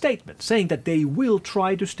public statements saying that they will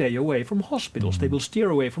try to stay away from hospitals. They will steer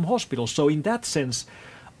away from hospitals. So in that sense,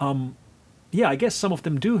 I guess some of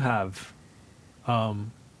them do have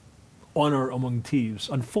honor among thieves.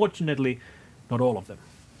 Unfortunately, not all of them.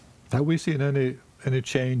 Have we seen any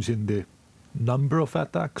change in the number of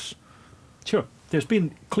attacks? Sure. There's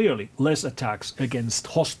been clearly less attacks against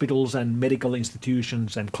hospitals and medical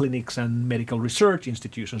institutions and clinics and medical research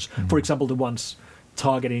institutions. For example, the ones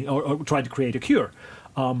targeting or trying to create a cure.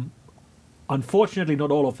 Unfortunately,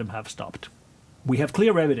 not all of them have stopped. We have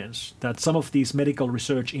clear evidence that some of these medical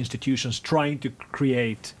research institutions trying to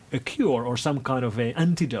create a cure or some kind of an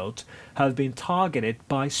antidote have been targeted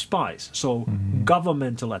by spies. So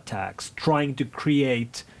governmental attacks trying to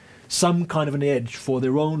create some kind of an edge for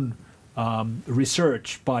their own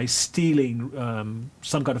research by stealing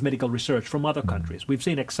some kind of medical research from other countries. We've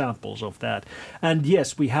seen examples of that. And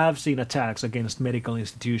yes, we have seen attacks against medical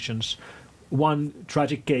institutions. One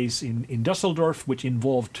tragic case in Düsseldorf, which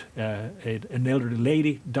involved an elderly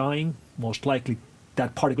lady dying. Most likely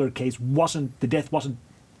that particular case the death wasn't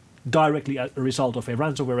directly a result of a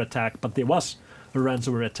ransomware attack, but there was a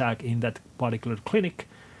ransomware attack in that particular clinic.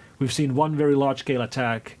 We've seen one very large-scale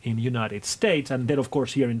attack in the United States, and then, of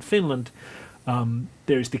course, here in Finland,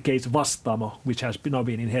 there is the case Vastaamo, which has now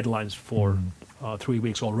been in headlines for 3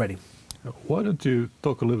 weeks already. Why don't you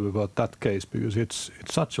talk a little bit about that case, because it's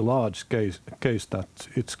such a large case that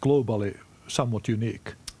it's globally somewhat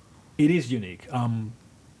unique. It is unique.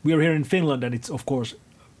 We are here in Finland, and it's, of course,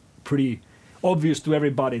 pretty obvious to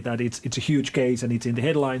everybody that it's a huge case and it's in the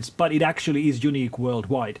headlines, but it actually is unique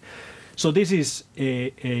worldwide. So this is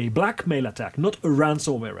a blackmail attack, not a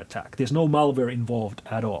ransomware attack. There's no malware involved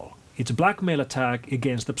at all. It's a blackmail attack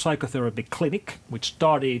against the psychotherapy clinic, which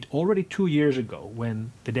started already 2 years ago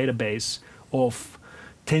when the database of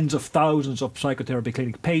tens of thousands of psychotherapy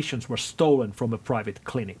clinic patients were stolen from a private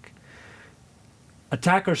clinic.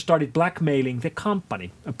 Attackers started blackmailing the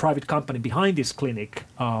company, a private company behind this clinic,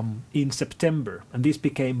 in September. And this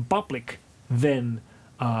became public then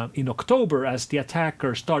in October as the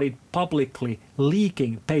attacker started publicly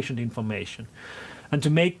leaking patient information. And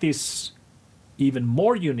to make this even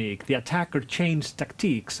more unique, the attacker changed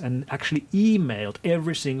tactics and actually emailed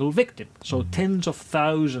every single victim. So tens of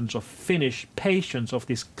thousands of Finnish patients of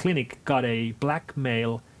this clinic got a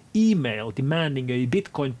blackmail email demanding a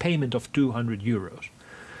Bitcoin payment of 200 euros.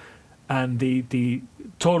 And the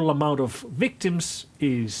total amount of victims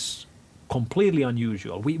is completely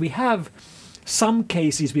unusual. We have some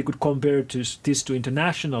cases we could compare this to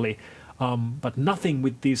internationally, but nothing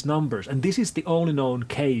with these numbers. And this is the only known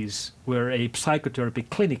case where a psychotherapy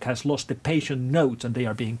clinic has lost the patient notes and they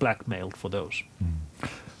are being blackmailed for those.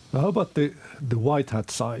 How about the white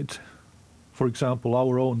hat side? For example,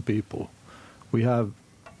 our own people. We have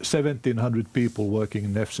 1,700 people working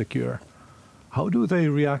in F-Secure. How do they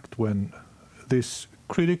react when this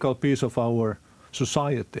critical piece of our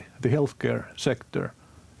society, the healthcare sector,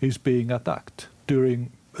 is being attacked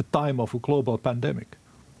during a time of a global pandemic?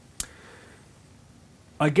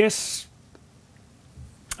 I guess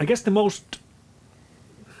the most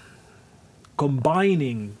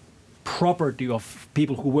combining property of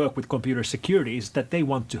people who work with computer security is that they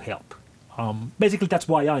want to help. Basically, that's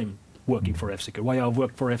why I'm working for F-Secure, why I've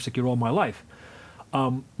worked for F-Secure all my life.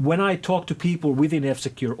 When I talk to people within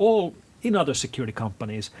F-Secure or in other security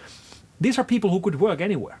companies, these are people who could work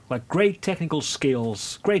anywhere, like great technical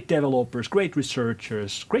skills, great developers, great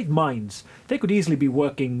researchers, great minds. They could easily be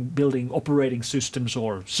working, building operating systems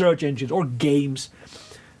or search engines or games,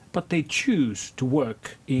 but they choose to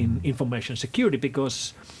work in information security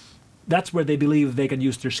because that's where they believe they can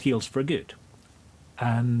use their skills for good.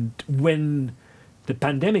 And when the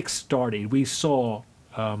pandemic started, we saw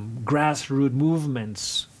grassroots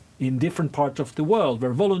movements in different parts of the world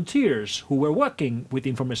where volunteers who were working with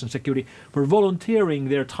information security were volunteering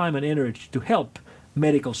their time and energy to help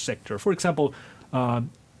medical sector. For example,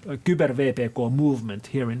 kyber-VPK movement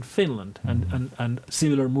here in Finland and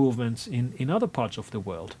similar movements in other parts of the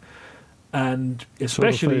world. And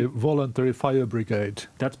especially sort of a voluntary fire brigade.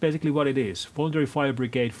 That's basically what it is. Voluntary fire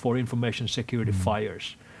brigade for information security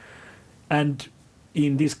fires. And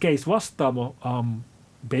in this case, Vastaamo,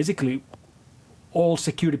 basically all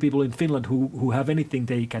security people in Finland who have anything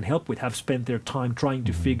they can help with have spent their time trying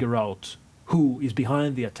to figure out who is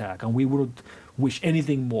behind the attack. And we wouldn't wish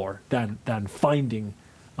anything more than finding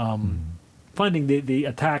the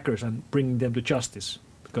attackers and bringing them to justice,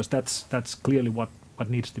 because that's clearly what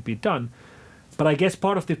needs to be done. But I guess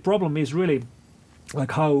part of the problem is really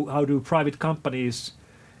like how do private companies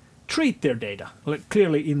treat their data? Like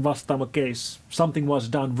clearly in Vastaamo case, something was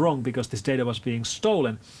done wrong because this data was being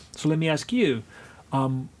stolen. So let me ask you,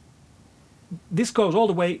 this goes all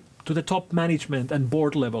the way to the top management and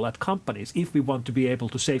board level at companies if we want to be able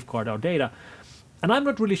to safeguard our data. And I'm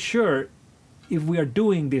not really sure if we are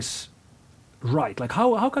doing this right. Like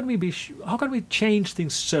how can we change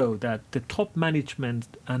things so that the top management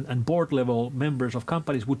and board level members of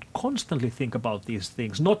companies would constantly think about these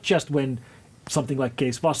things, not just when something like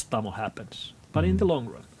case Vastaamo happens, but in the long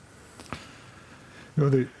run? You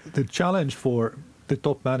know, the challenge for the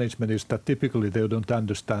top management is that typically they don't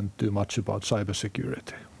understand too much about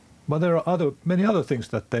cybersecurity. But there are many other things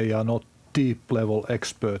that they are not deep level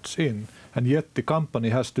experts in, and yet the company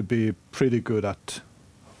has to be pretty good at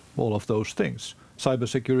all of those things,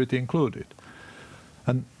 cybersecurity included.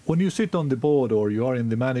 And when you sit on the board or you are in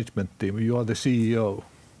the management team, you are the CEO,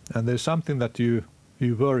 and there's something that you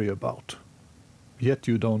worry about, yet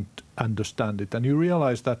you don't understand it, and you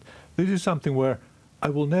realize that this is something where I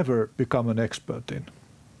will never become an expert in.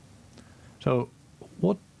 So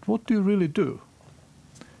what do you really do?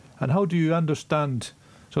 And how do you understand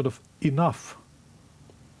sort of enough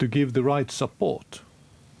to give the right support?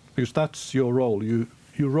 Because that's your role.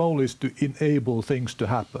 Your role is to enable things to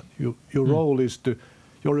happen. Your role is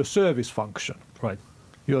you're a service function. Right.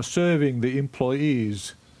 You're serving the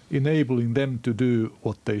employees, enabling them to do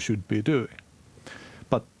what they should be doing.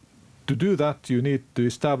 But to do that, you need to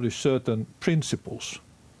establish certain principles.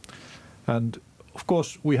 And of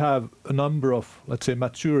course, we have a number of, let's say,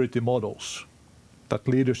 maturity models that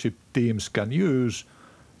leadership teams can use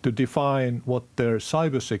to define what their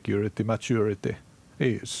cybersecurity maturity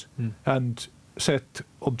is and set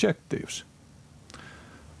objectives.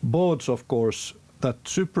 Boards, of course, that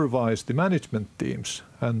supervise the management teams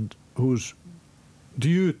and whose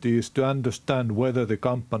duty is to understand whether the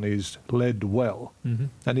company is led well.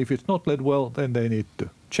 And if it's not led well, then they need to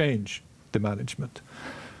change the management.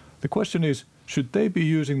 The question is, should they be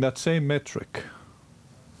using that same metric?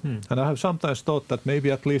 And I have sometimes thought that maybe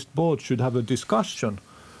at least boards should have a discussion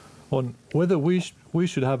on whether we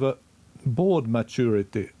should have a board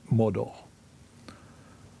maturity model.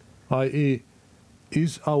 i.e.,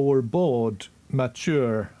 is our board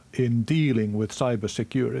mature in dealing with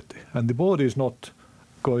cybersecurity? And the board is not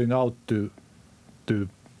going out to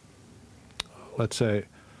let's say,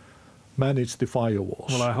 manage the firewalls.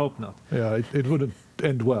 Well, I hope not. Yeah, it wouldn't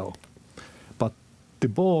end well. But the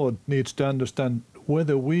board needs to understand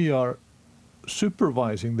whether we are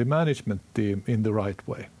supervising the management team in the right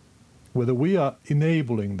way, whether we are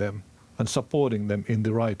enabling them and supporting them in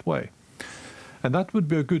the right way. And that would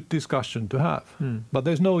be a good discussion to have. But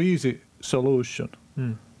there's no easy solution.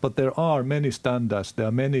 But there are many standards, there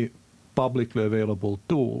are many publicly available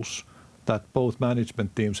tools that both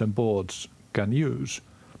management teams and boards can use.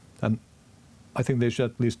 And I think they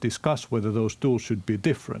should at least discuss whether those tools should be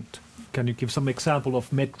different. Can you give some example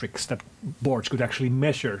of metrics that boards could actually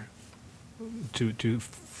measure to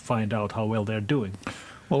find out how well they're doing?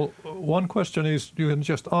 Well, one question is you can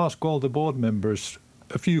just ask all the board members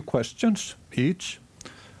a few questions each.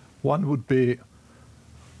 One would be,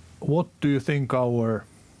 what do you think our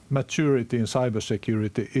maturity in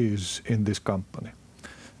cybersecurity is in this company?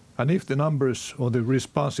 And if the numbers or the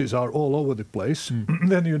responses are all over the place,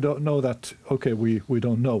 then you don't know that, okay, we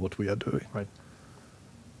don't know what we are doing. Right.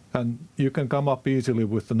 And you can come up easily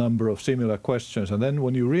with a number of similar questions. And then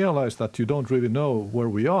when you realize that you don't really know where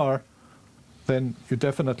we are, then you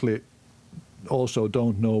definitely also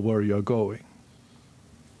don't know where you're going.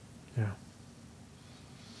 Yeah.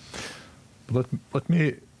 Let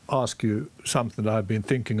me ask you something that I've been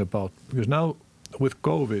thinking about. Because now with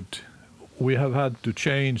COVID, we have had to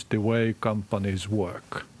change the way companies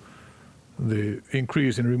work. The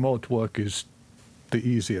increase in remote work is the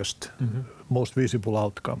easiest, most visible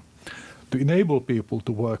outcome. To enable people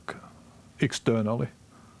to work externally,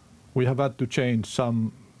 we have had to change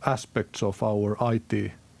some aspects of our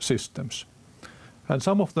IT systems. And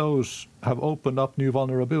some of those have opened up new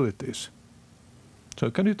vulnerabilities. So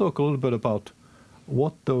can you talk a little bit about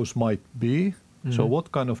what those might be? So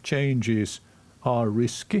what kind of changes are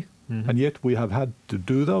risky, and yet we have had to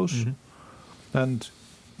do those? And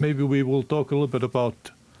maybe we will talk a little bit about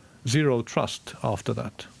zero trust after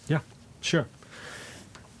that. Yeah, sure.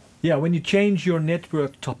 Yeah, when you change your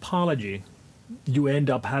network topology, you end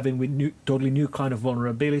up having with totally new kind of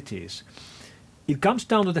vulnerabilities. It comes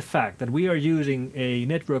down to the fact that we are using a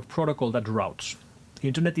network protocol that routes. The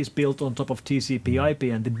internet is built on top of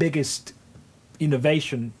TCP/IP, and the biggest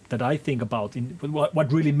innovation that I think about,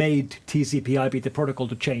 what really made TCP/IP the protocol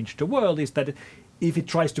to change the world, is that if it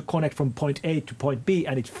tries to connect from point A to point B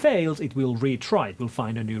and it fails, it will retry, it will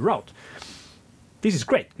find a new route. This is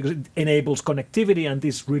great because it enables connectivity, and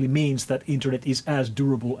this really means that internet is as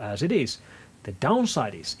durable as it is. The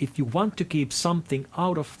downside is if you want to keep something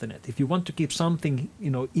out of the net, if you want to keep something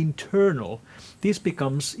internal, this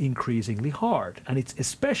becomes increasingly hard. And it's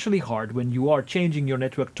especially hard when you are changing your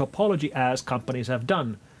network topology as companies have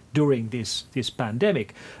done during this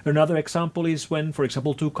pandemic. Another example is when, for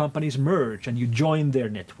example, two companies merge and you join their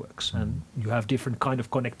networks and you have different kind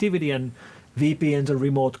of connectivity, and VPNs and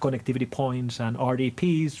remote connectivity points and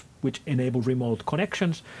RDPs, which enable remote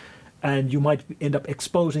connections. And you might end up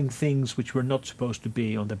exposing things which were not supposed to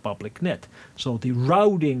be on the public net. So the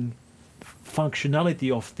routing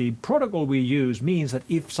functionality of the protocol we use means that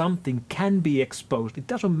if something can be exposed, it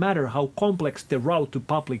doesn't matter how complex the route to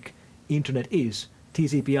public internet is,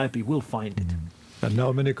 TCP/IP will find it. And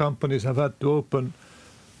now many companies have had to open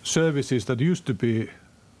services that used to be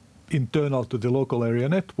internal to the local area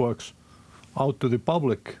networks out to the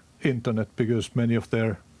public internet because many of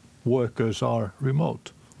their workers are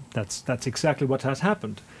remote. That's exactly what has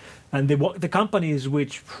happened. And the companies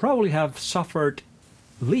which probably have suffered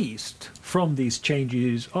least from these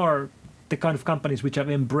changes are the kind of companies which have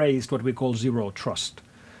embraced what we call zero trust.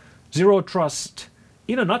 Zero trust,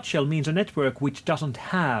 in a nutshell, means a network which doesn't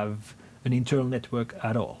have an internal network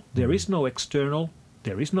at all. There is no external,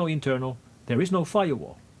 there is no internal, there is no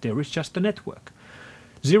firewall. There is just a network.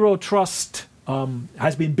 Zero trust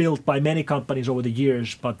has been built by many companies over the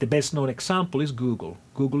years, but the best known example is Google.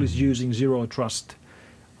 Google is using zero trust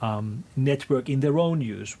network in their own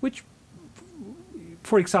use, which,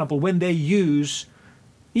 for example, when they use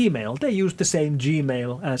email, they use the same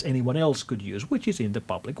Gmail as anyone else could use, which is in the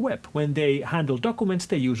public web. When they handle documents,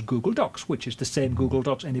 they use Google Docs, which is the same Google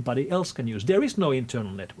Docs anybody else can use. There is no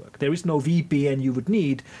internal network. There is no VPN you would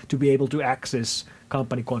need to be able to access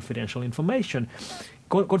company confidential information.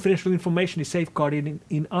 Confidential information is safeguarded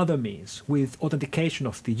in other means, with authentication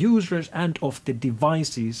of the users and of the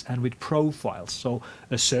devices and with profiles. So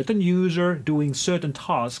a certain user doing certain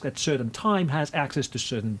tasks at certain time has access to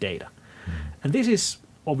certain data. And this is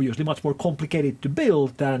obviously much more complicated to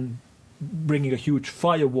build than bringing a huge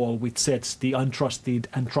firewall which sets the untrusted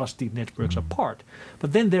and trusted networks apart.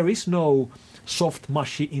 But then there is no soft,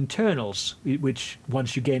 mushy internals, which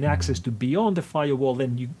once you gain access to beyond the firewall,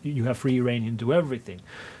 then you have free reign into everything.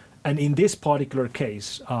 And in this particular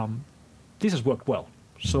case, this has worked well.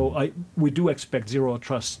 So we do expect zero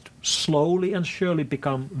trust slowly and surely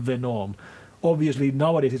become the norm. Obviously,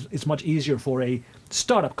 nowadays it's much easier for a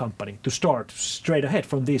startup company to start straight ahead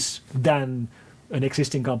from this than an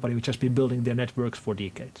existing company which has been building their networks for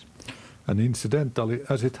decades. And incidentally,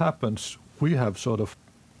 as it happens, we have sort of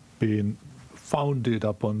been founded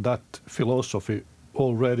upon that philosophy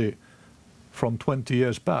already from 20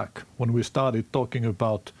 years back when we started talking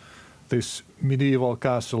about this medieval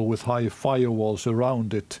castle with high firewalls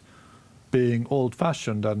around it being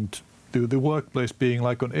old-fashioned and the workplace being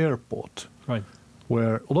like an airport. Right.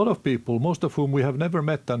 Where a lot of people, most of whom we have never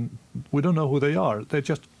met and we don't know who they are, they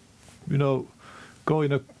just, go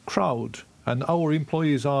in a crowd and our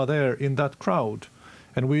employees are there in that crowd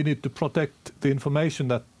and we need to protect the information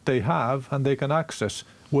that they have and they can access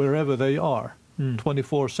wherever they are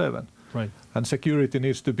 24/7. Right. And security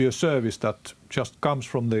needs to be a service that just comes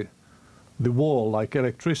from the wall like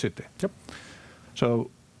electricity. Yep.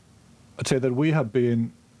 So I'd say that we have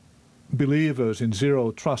been believers in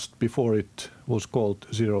zero trust before it was called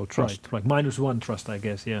zero trust. Right. -1 trust, I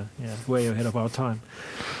guess. Yeah. Way ahead of our time.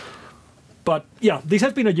 But yeah, this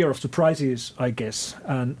has been a year of surprises, I guess.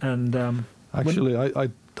 And actually,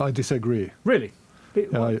 I disagree. Really?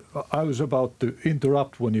 I was about to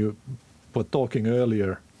interrupt when you were talking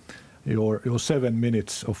earlier, your 7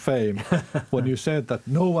 minutes of fame, when you said that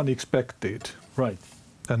no one expected. Right.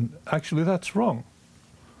 And actually, that's wrong.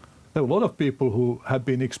 There are a lot of people who have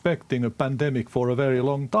been expecting a pandemic for a very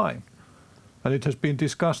long time. And it has been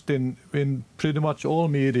discussed in pretty much all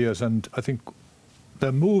medias, and I think there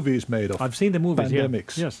are movies made of I've seen the movies,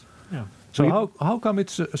 pandemics. Yeah. Yes. Yeah. So how come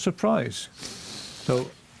it's a surprise? So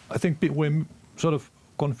I think we're sort of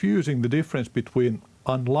confusing the difference between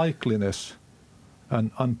unlikeliness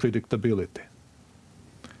and unpredictability.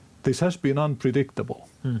 This has been unpredictable.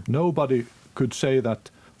 Nobody could say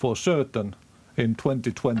that for certain in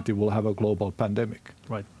 2020 we'll have a global pandemic.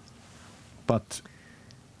 Right. But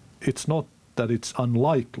it's not that it's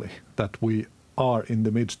unlikely that we are in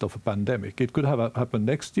the midst of a pandemic. It could have happened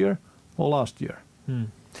next year or last year.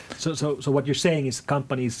 So what you're saying is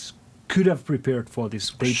companies could have prepared for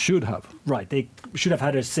this. They should have. Right. They should have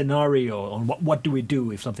had a scenario on what do we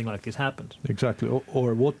do if something like this happens. Exactly.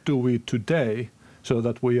 Or what do we today so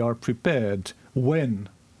that we are prepared when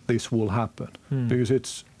this will happen? Because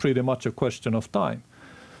it's pretty much a question of time.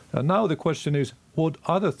 And now the question is, what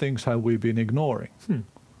other things have we been ignoring?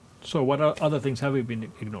 So what other things have we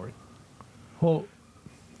been ignoring? Well,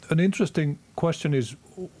 an interesting question is,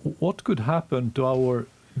 what could happen to our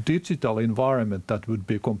digital environment that would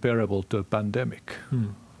be comparable to a pandemic?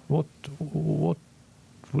 What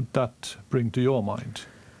would that bring to your mind?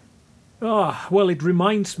 Well, it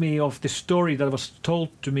reminds me of the story that was told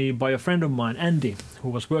to me by a friend of mine, Andy, who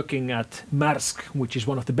was working at Maersk, which is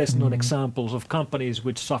one of the best known examples of companies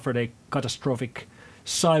which suffered a catastrophic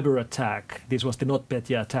cyber attack. This was the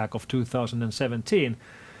NotPetya attack of 2017.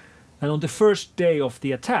 And on the first day of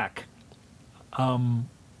the attack,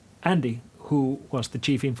 Andy, who was the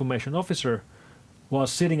chief information officer,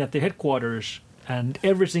 was sitting at the headquarters, and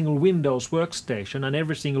every single Windows workstation and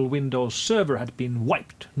every single Windows server had been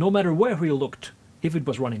wiped. No matter where he looked, if it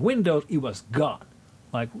was running Windows, it was gone.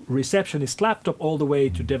 Like receptionist laptop all the way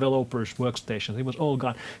to developers' workstations, it was all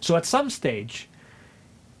gone. So at some stage,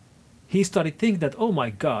 he started thinking that, oh my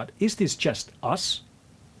God, is this just us?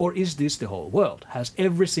 Or is this the whole world? Has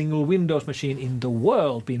every single Windows machine in the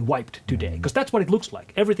world been wiped today? Because that's what it looks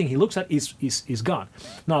like. Everything he looks at is gone.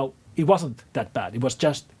 Now, it wasn't that bad. It was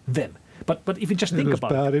just them. But if you just think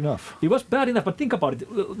about it. It was bad enough. It was bad enough, but think about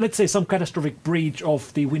it. Let's say some catastrophic breach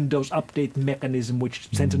of the Windows update mechanism, which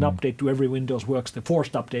sends an update to every Windows workstation,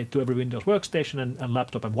 forced update to every Windows workstation and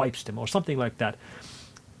laptop and wipes them, or something like that.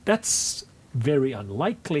 That's very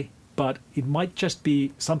unlikely, but it might just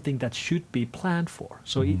be something that should be planned for.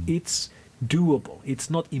 So it's doable.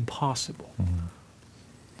 It's not impossible.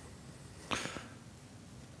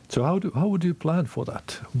 So how would you plan for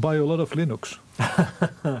that? Buy a lot of Linux?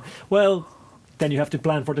 Well, then you have to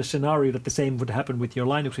plan for the scenario that the same would happen with your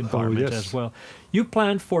Linux environment as well. You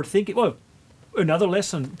plan for thinking, well, another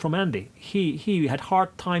lesson from Andy. He had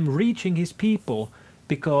hard time reaching his people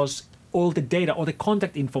because all the data, all the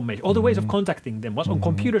contact information, all the ways of contacting them was on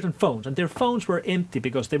computers and phones, and their phones were empty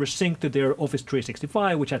because they were synced to their Office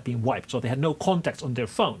 365, which had been wiped, so they had no contacts on their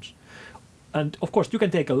phones. And of course, you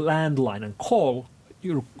can take a landline and call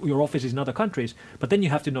your offices in other countries, but then you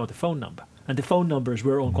have to know the phone number. And the phone numbers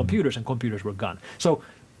were on computers, and computers were gone. So,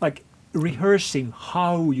 like, rehearsing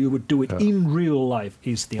how you would do it in real life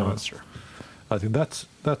is the answer. I think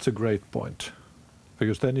that's a great point,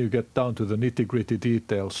 because then you get down to the nitty-gritty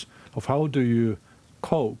details of how do you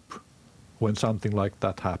cope when something like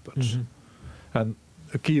that happens. And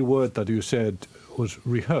a key word that you said was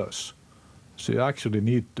rehearse. So you actually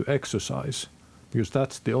need to exercise, because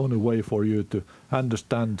that's the only way for you to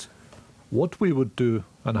understand what we would do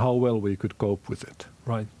and how well we could cope with it.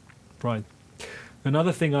 Right.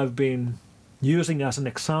 Another thing I've been using as an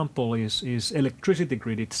example is electricity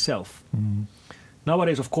grid itself.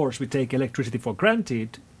 Nowadays, of course, we take electricity for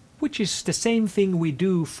granted, which is the same thing we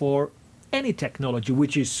do for any technology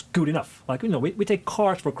which is good enough. Like, we take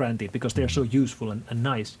cars for granted because they're so useful and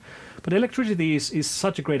nice. But electricity is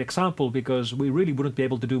such a great example because we really wouldn't be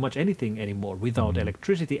able to do much anything anymore without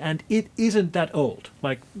electricity. And it isn't that old.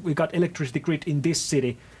 Like, we got electricity grid in this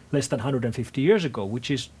city less than 150 years ago, which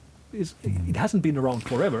is it hasn't been around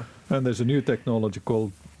forever. And there's a new technology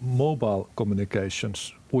called mobile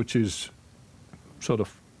communications, which is sort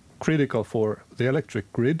of critical for the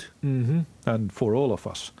electric grid and for all of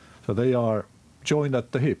us. So they are joined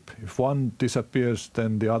at the hip. If one disappears,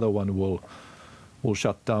 then the other one will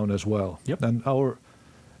shut down as well. And our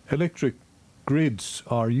electric grids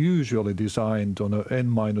are usually designed on a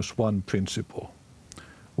N-1 principle,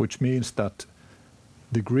 which means that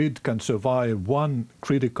the grid can survive one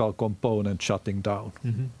critical component shutting down.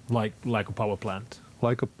 Like a power plant.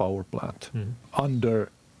 Like a power plant,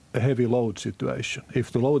 under a heavy load situation.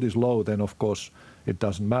 If the load is low, then of course it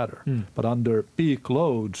doesn't matter. But under peak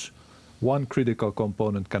loads, one critical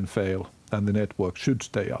component can fail and the network should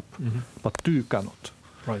stay up, but two cannot.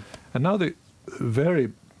 Right. And now the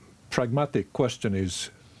very pragmatic question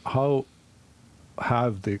is, how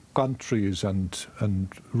have the countries and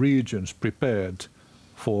regions prepared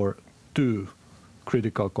for two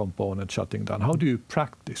critical component shutting down. How do you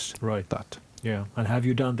practice that? Yeah, and have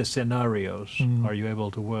you done the scenarios? Are you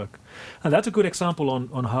able to work? And that's a good example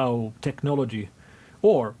on how technology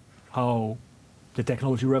or how the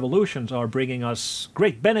technology revolutions are bringing us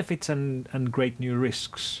great benefits and great new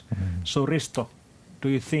risks. So Risto, do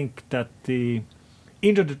you think that the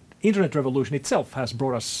internet revolution itself has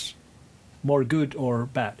brought us more good or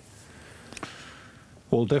bad?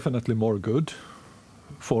 Well, definitely more good,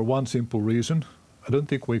 for one simple reason. I don't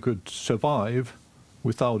think we could survive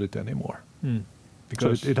without it anymore.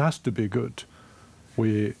 Because so it has to be good.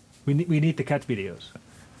 We need the cat videos.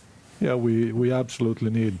 Yeah, we absolutely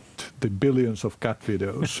need the billions of cat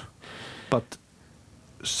videos. But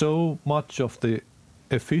so much of the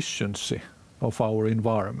efficiency of our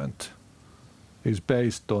environment is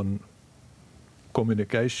based on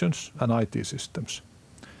communications and IT systems.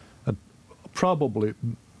 And probably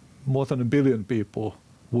more than 1 billion people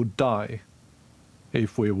would die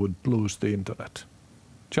if we would lose the internet.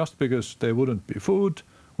 Just because there wouldn't be food,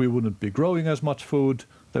 we wouldn't be growing as much food,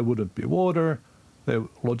 there wouldn't be water, the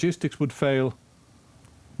logistics would fail.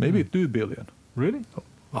 Maybe 2 billion. Really?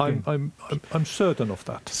 Okay. I'm certain of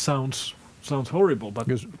that. Sounds horrible, but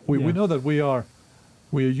because we know that we are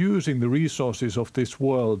using the resources of this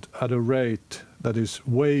world at a rate that is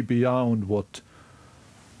way beyond what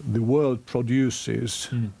the world produces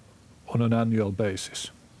on an annual basis.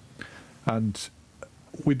 And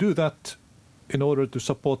we do that in order to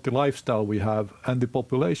support the lifestyle we have and the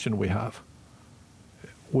population we have.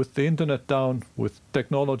 With the internet down, with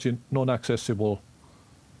technology non-accessible,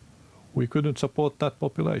 we couldn't support that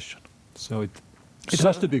population. So it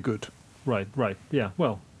has to be good. Right. Yeah.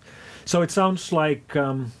 Well, so it sounds like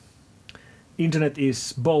internet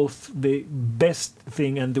is both the best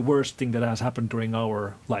thing and the worst thing that has happened during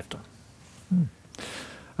our lifetime.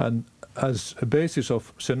 And as a basis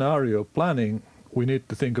of scenario planning, we need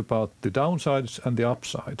to think about the downsides and the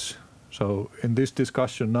upsides. So in this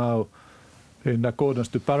discussion now, in accordance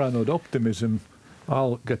to paranoid optimism,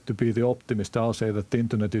 I'll get to be the optimist. I'll say that the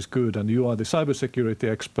internet is good, and you are the cybersecurity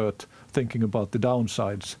expert thinking about the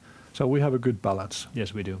downsides. So we have a good balance.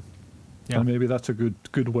 Yes, we do. Yeah. And maybe that's a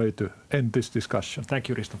good way to end this discussion. Thank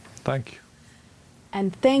you, Risto. Thank you.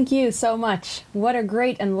 And thank you so much. What a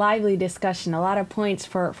great and lively discussion. A lot of points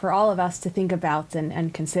for all of us to think about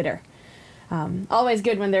and consider. Always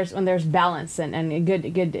good when there's balance and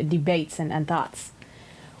good debates and thoughts.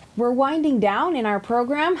 We're winding down in our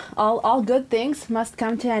program. All good things must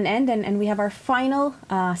come to an end, and we have our final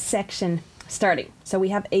section starting. So we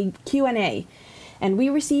have a Q&A. And we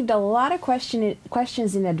received a lot of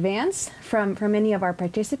questions in advance from many of our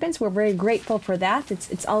participants. We're very grateful for that.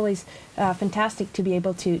 It's always fantastic to be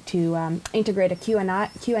able to integrate a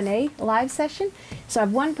Q&A live session. So I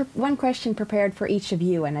have one question prepared for each of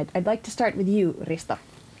you, and I'd like to start with you, Risto.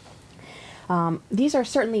 These are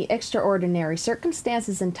certainly extraordinary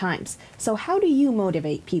circumstances and times. So how do you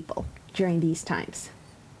motivate people during these times?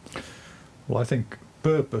 Well, I think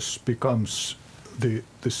purpose becomes the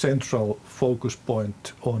central focus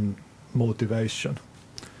point on motivation.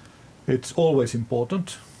 It's always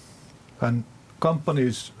important, and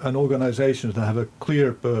companies and organizations that have a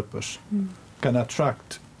clear purpose can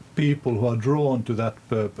attract people who are drawn to that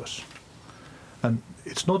purpose. And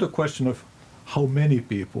it's not a question of how many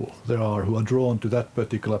people there are who are drawn to that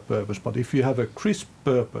particular purpose, but if you have a crisp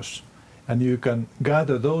purpose and you can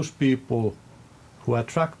gather those people who are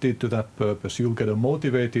attracted to that purpose, you'll get a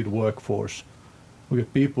motivated workforce. We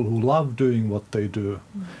get people who love doing what they do.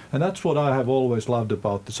 And that's what I have always loved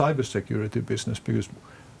about the cybersecurity business, because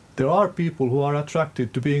there are people who are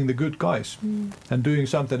attracted to being the good guys and doing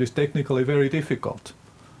something that is technically very difficult,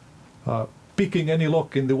 picking any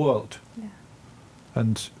lock in the world. Yeah.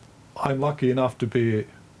 And I'm lucky enough to be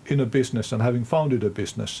in a business and having founded a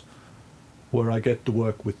business where I get to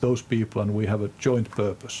work with those people and we have a joint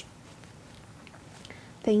purpose.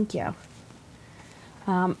 Thank you.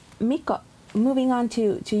 Mikko, moving on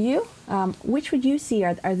to you, which would you see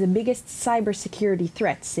are the biggest cybersecurity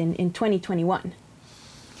threats in 2021?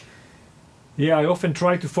 Yeah, I often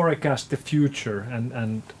try to forecast the future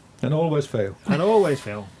and always fail. And always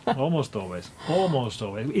fail. Almost always. Almost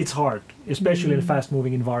always. It's hard, especially in a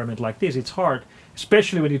fast-moving environment like this. It's hard,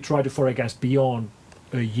 especially when you try to forecast beyond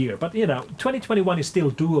a year. But, 2021 is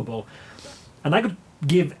still doable. And I could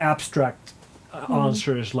give abstract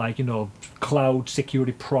answers like, cloud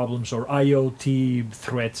security problems or IoT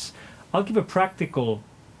threats. I'll give a practical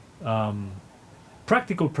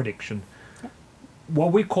prediction.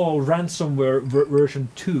 What we call ransomware version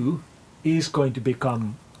 2 is going to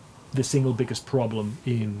become the single biggest problem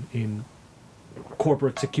in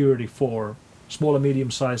corporate security for small and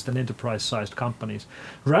medium-sized and enterprise-sized companies.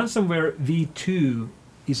 Ransomware V2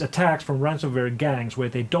 is attacks from ransomware gangs where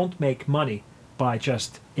they don't make money by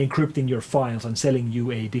just encrypting your files and selling you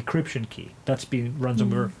a decryption key. That's been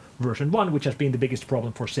ransomware version 1, which has been the biggest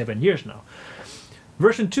problem for 7 years now.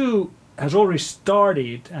 Version 2 has already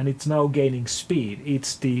started and it's now gaining speed.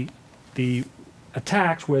 It's the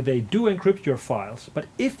attacks where they do encrypt your files, but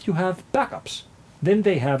if you have backups, then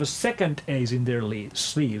they have a second ace in their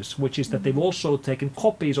sleeves, which is that they've also taken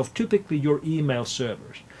copies of typically your email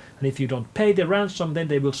servers. And if you don't pay the ransom, then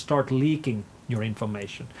they will start leaking your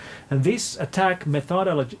information. And this attack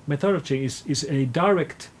methodology is a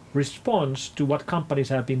direct response to what companies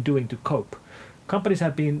have been doing to cope. Companies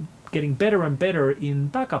have been getting better and better in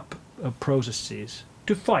backup processes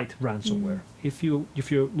to fight ransomware. If you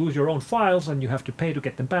lose your own files and you have to pay to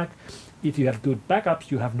get them back, if you have good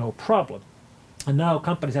backups, you have no problem. And now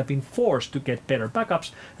companies have been forced to get better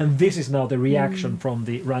backups, and this is now the reaction from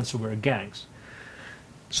the ransomware gangs.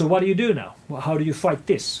 So what do you do now? Well, how do you fight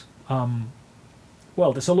this?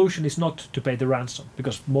 Well, the solution is not to pay the ransom,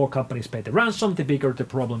 because more companies pay the ransom, the bigger the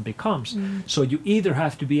problem becomes. So you either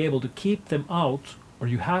have to be able to keep them out, or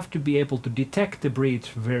you have to be able to detect the breach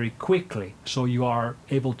very quickly, so you are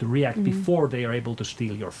able to react before they are able to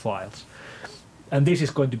steal your files. And this is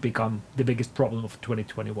going to become the biggest problem of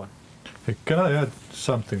 2021. Hey, can I add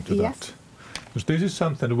something to that? Because this is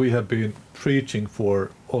something we have been preaching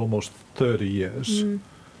for almost 30 years.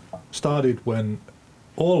 Started when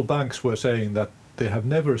all banks were saying that they have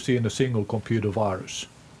never seen a single computer virus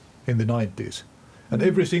in the 90s. And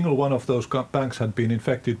every single one of those banks had been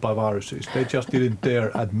infected by viruses. They just didn't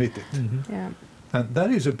dare admit it. And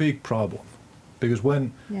that is a big problem. Because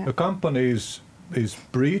when a company is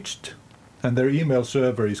breached and their email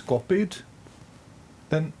server is copied,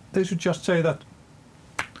 then they should just say that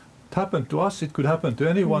it happened to us, it could happen to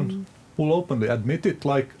anyone who will openly admit it,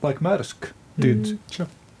 like Maersk did. Sure.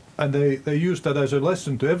 And they use that as a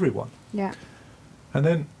lesson to everyone. And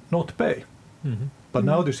then not pay. But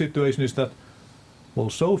now the situation is that, well,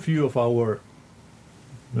 so few of our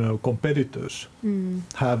competitors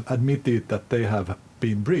have admitted that they have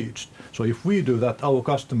been breached. So if we do that, our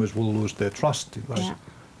customers will lose their trust in us.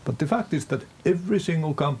 But the fact is that every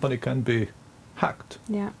single company can be hacked.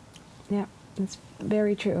 That's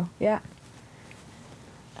very true.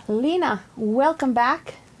 Lina, welcome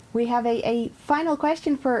back. We have a final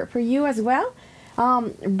question for you as well.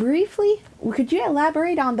 Briefly, could you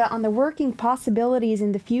elaborate on the working possibilities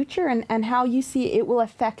in the future and how you see it will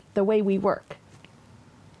affect the way we work?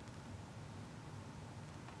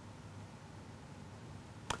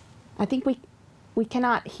 I think we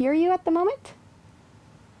cannot hear you at the moment.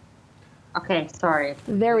 Okay, sorry.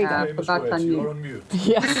 There we go. Forgot to unmute. You're on mute.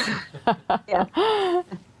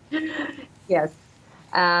 Yes.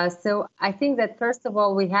 So I think that first of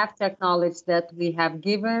all, we have to acknowledge that we have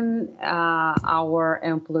given our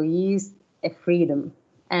employees a freedom,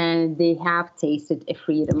 and they have tasted a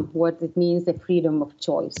freedom, what it means, a freedom of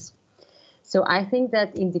choice. So I think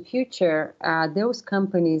that in the future, those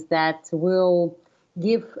companies that will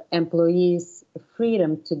give employees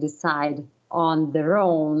freedom to decide on their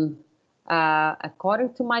own,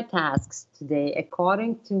 according to my tasks today,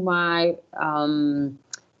 according to my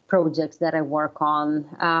projects that I work on,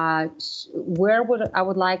 where I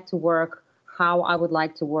would like to work, how I would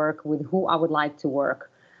like to work, with who I would like to work.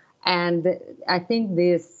 And I think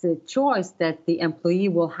this choice that the employee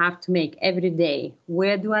will have to make every day,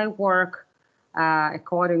 where do I work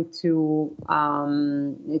according to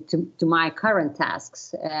my current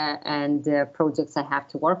tasks and projects I have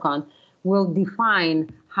to work on, will define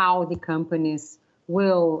how the companies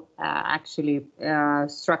will actually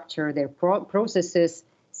structure their processes,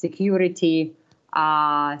 security,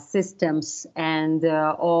 systems, and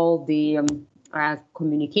all the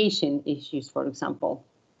communication issues, for example.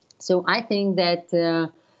 So I think that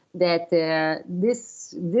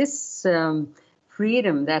this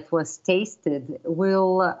freedom that was tasted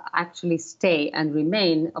will actually stay and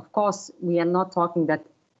remain. Of course, we are not talking that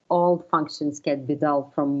all functions can be done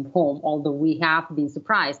from home, although we have been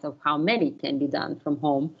surprised of how many can be done from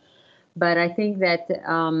home. But I think that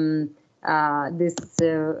this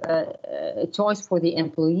choice for the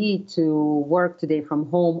employee to work today from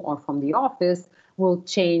home or from the office will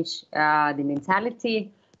change the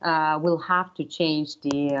mentality, will have to change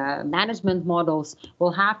the management models,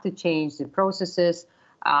 will have to change the processes,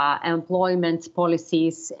 employment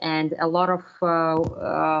policies, and a lot of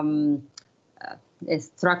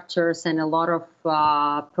structures and a lot of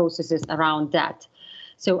processes around that.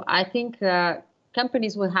 So I think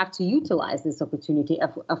companies will have to utilize this opportunity,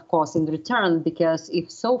 of course, in return, because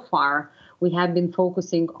if so far we have been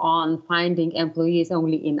focusing on finding employees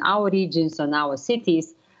only in our regions and our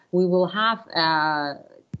cities, we will have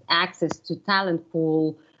access to talent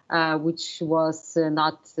pool which was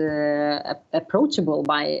not approachable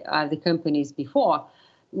by the companies before.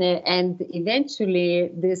 And eventually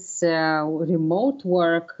this remote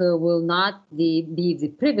work will not be the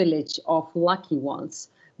privilege of lucky ones,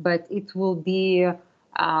 but it will be,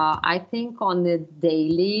 I think, on the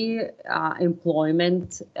daily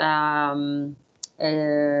employment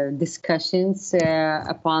discussions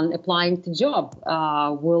upon applying to job.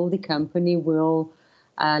 Will the company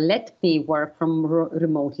let me work from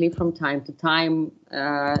remotely from time to time,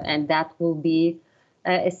 and that will be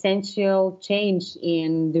essential change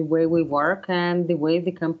in the way we work and the way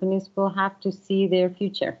the companies will have to see their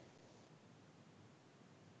future.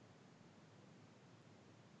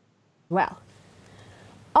 Well,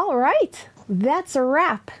 all right, that's a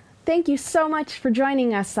wrap. Thank you so much for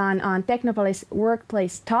joining us on Technopolis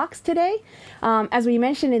Workplace Talks today. As we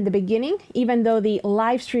mentioned in the beginning, even though the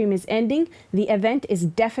live stream is ending, the event is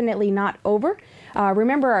definitely not over.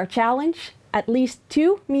 Remember our challenge, at least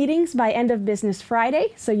 2 meetings by end of business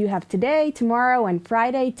Friday. So you have today, tomorrow, and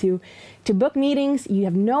Friday to book meetings. You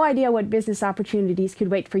have no idea what business opportunities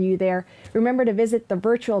could wait for you there. Remember to visit the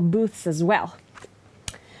virtual booths as well.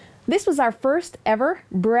 This was our first ever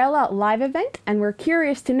BRELA live event, and we're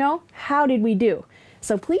curious to know, how did we do?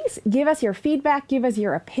 So please give us your feedback, give us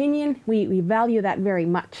your opinion. We value that very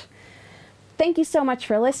much. Thank you so much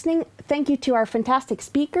for listening. Thank you to our fantastic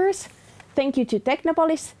speakers. Thank you to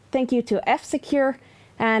Technopolis. Thank you to F-Secure.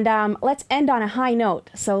 And let's end on a high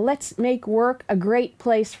note. So let's make work a great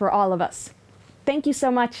place for all of us. Thank you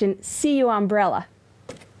so much, and see you on BRELA.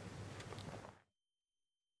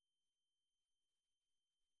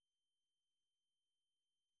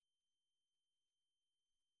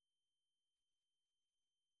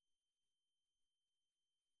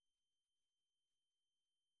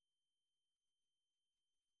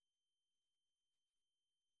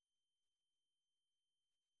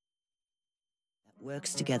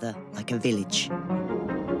 Works together like a village.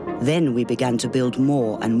 Then we began to build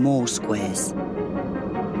more and more squares.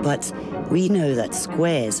 But we know that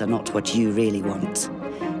squares are not what you really want.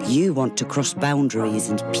 You want to cross boundaries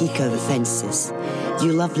and peek over fences.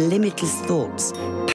 You love limitless thoughts,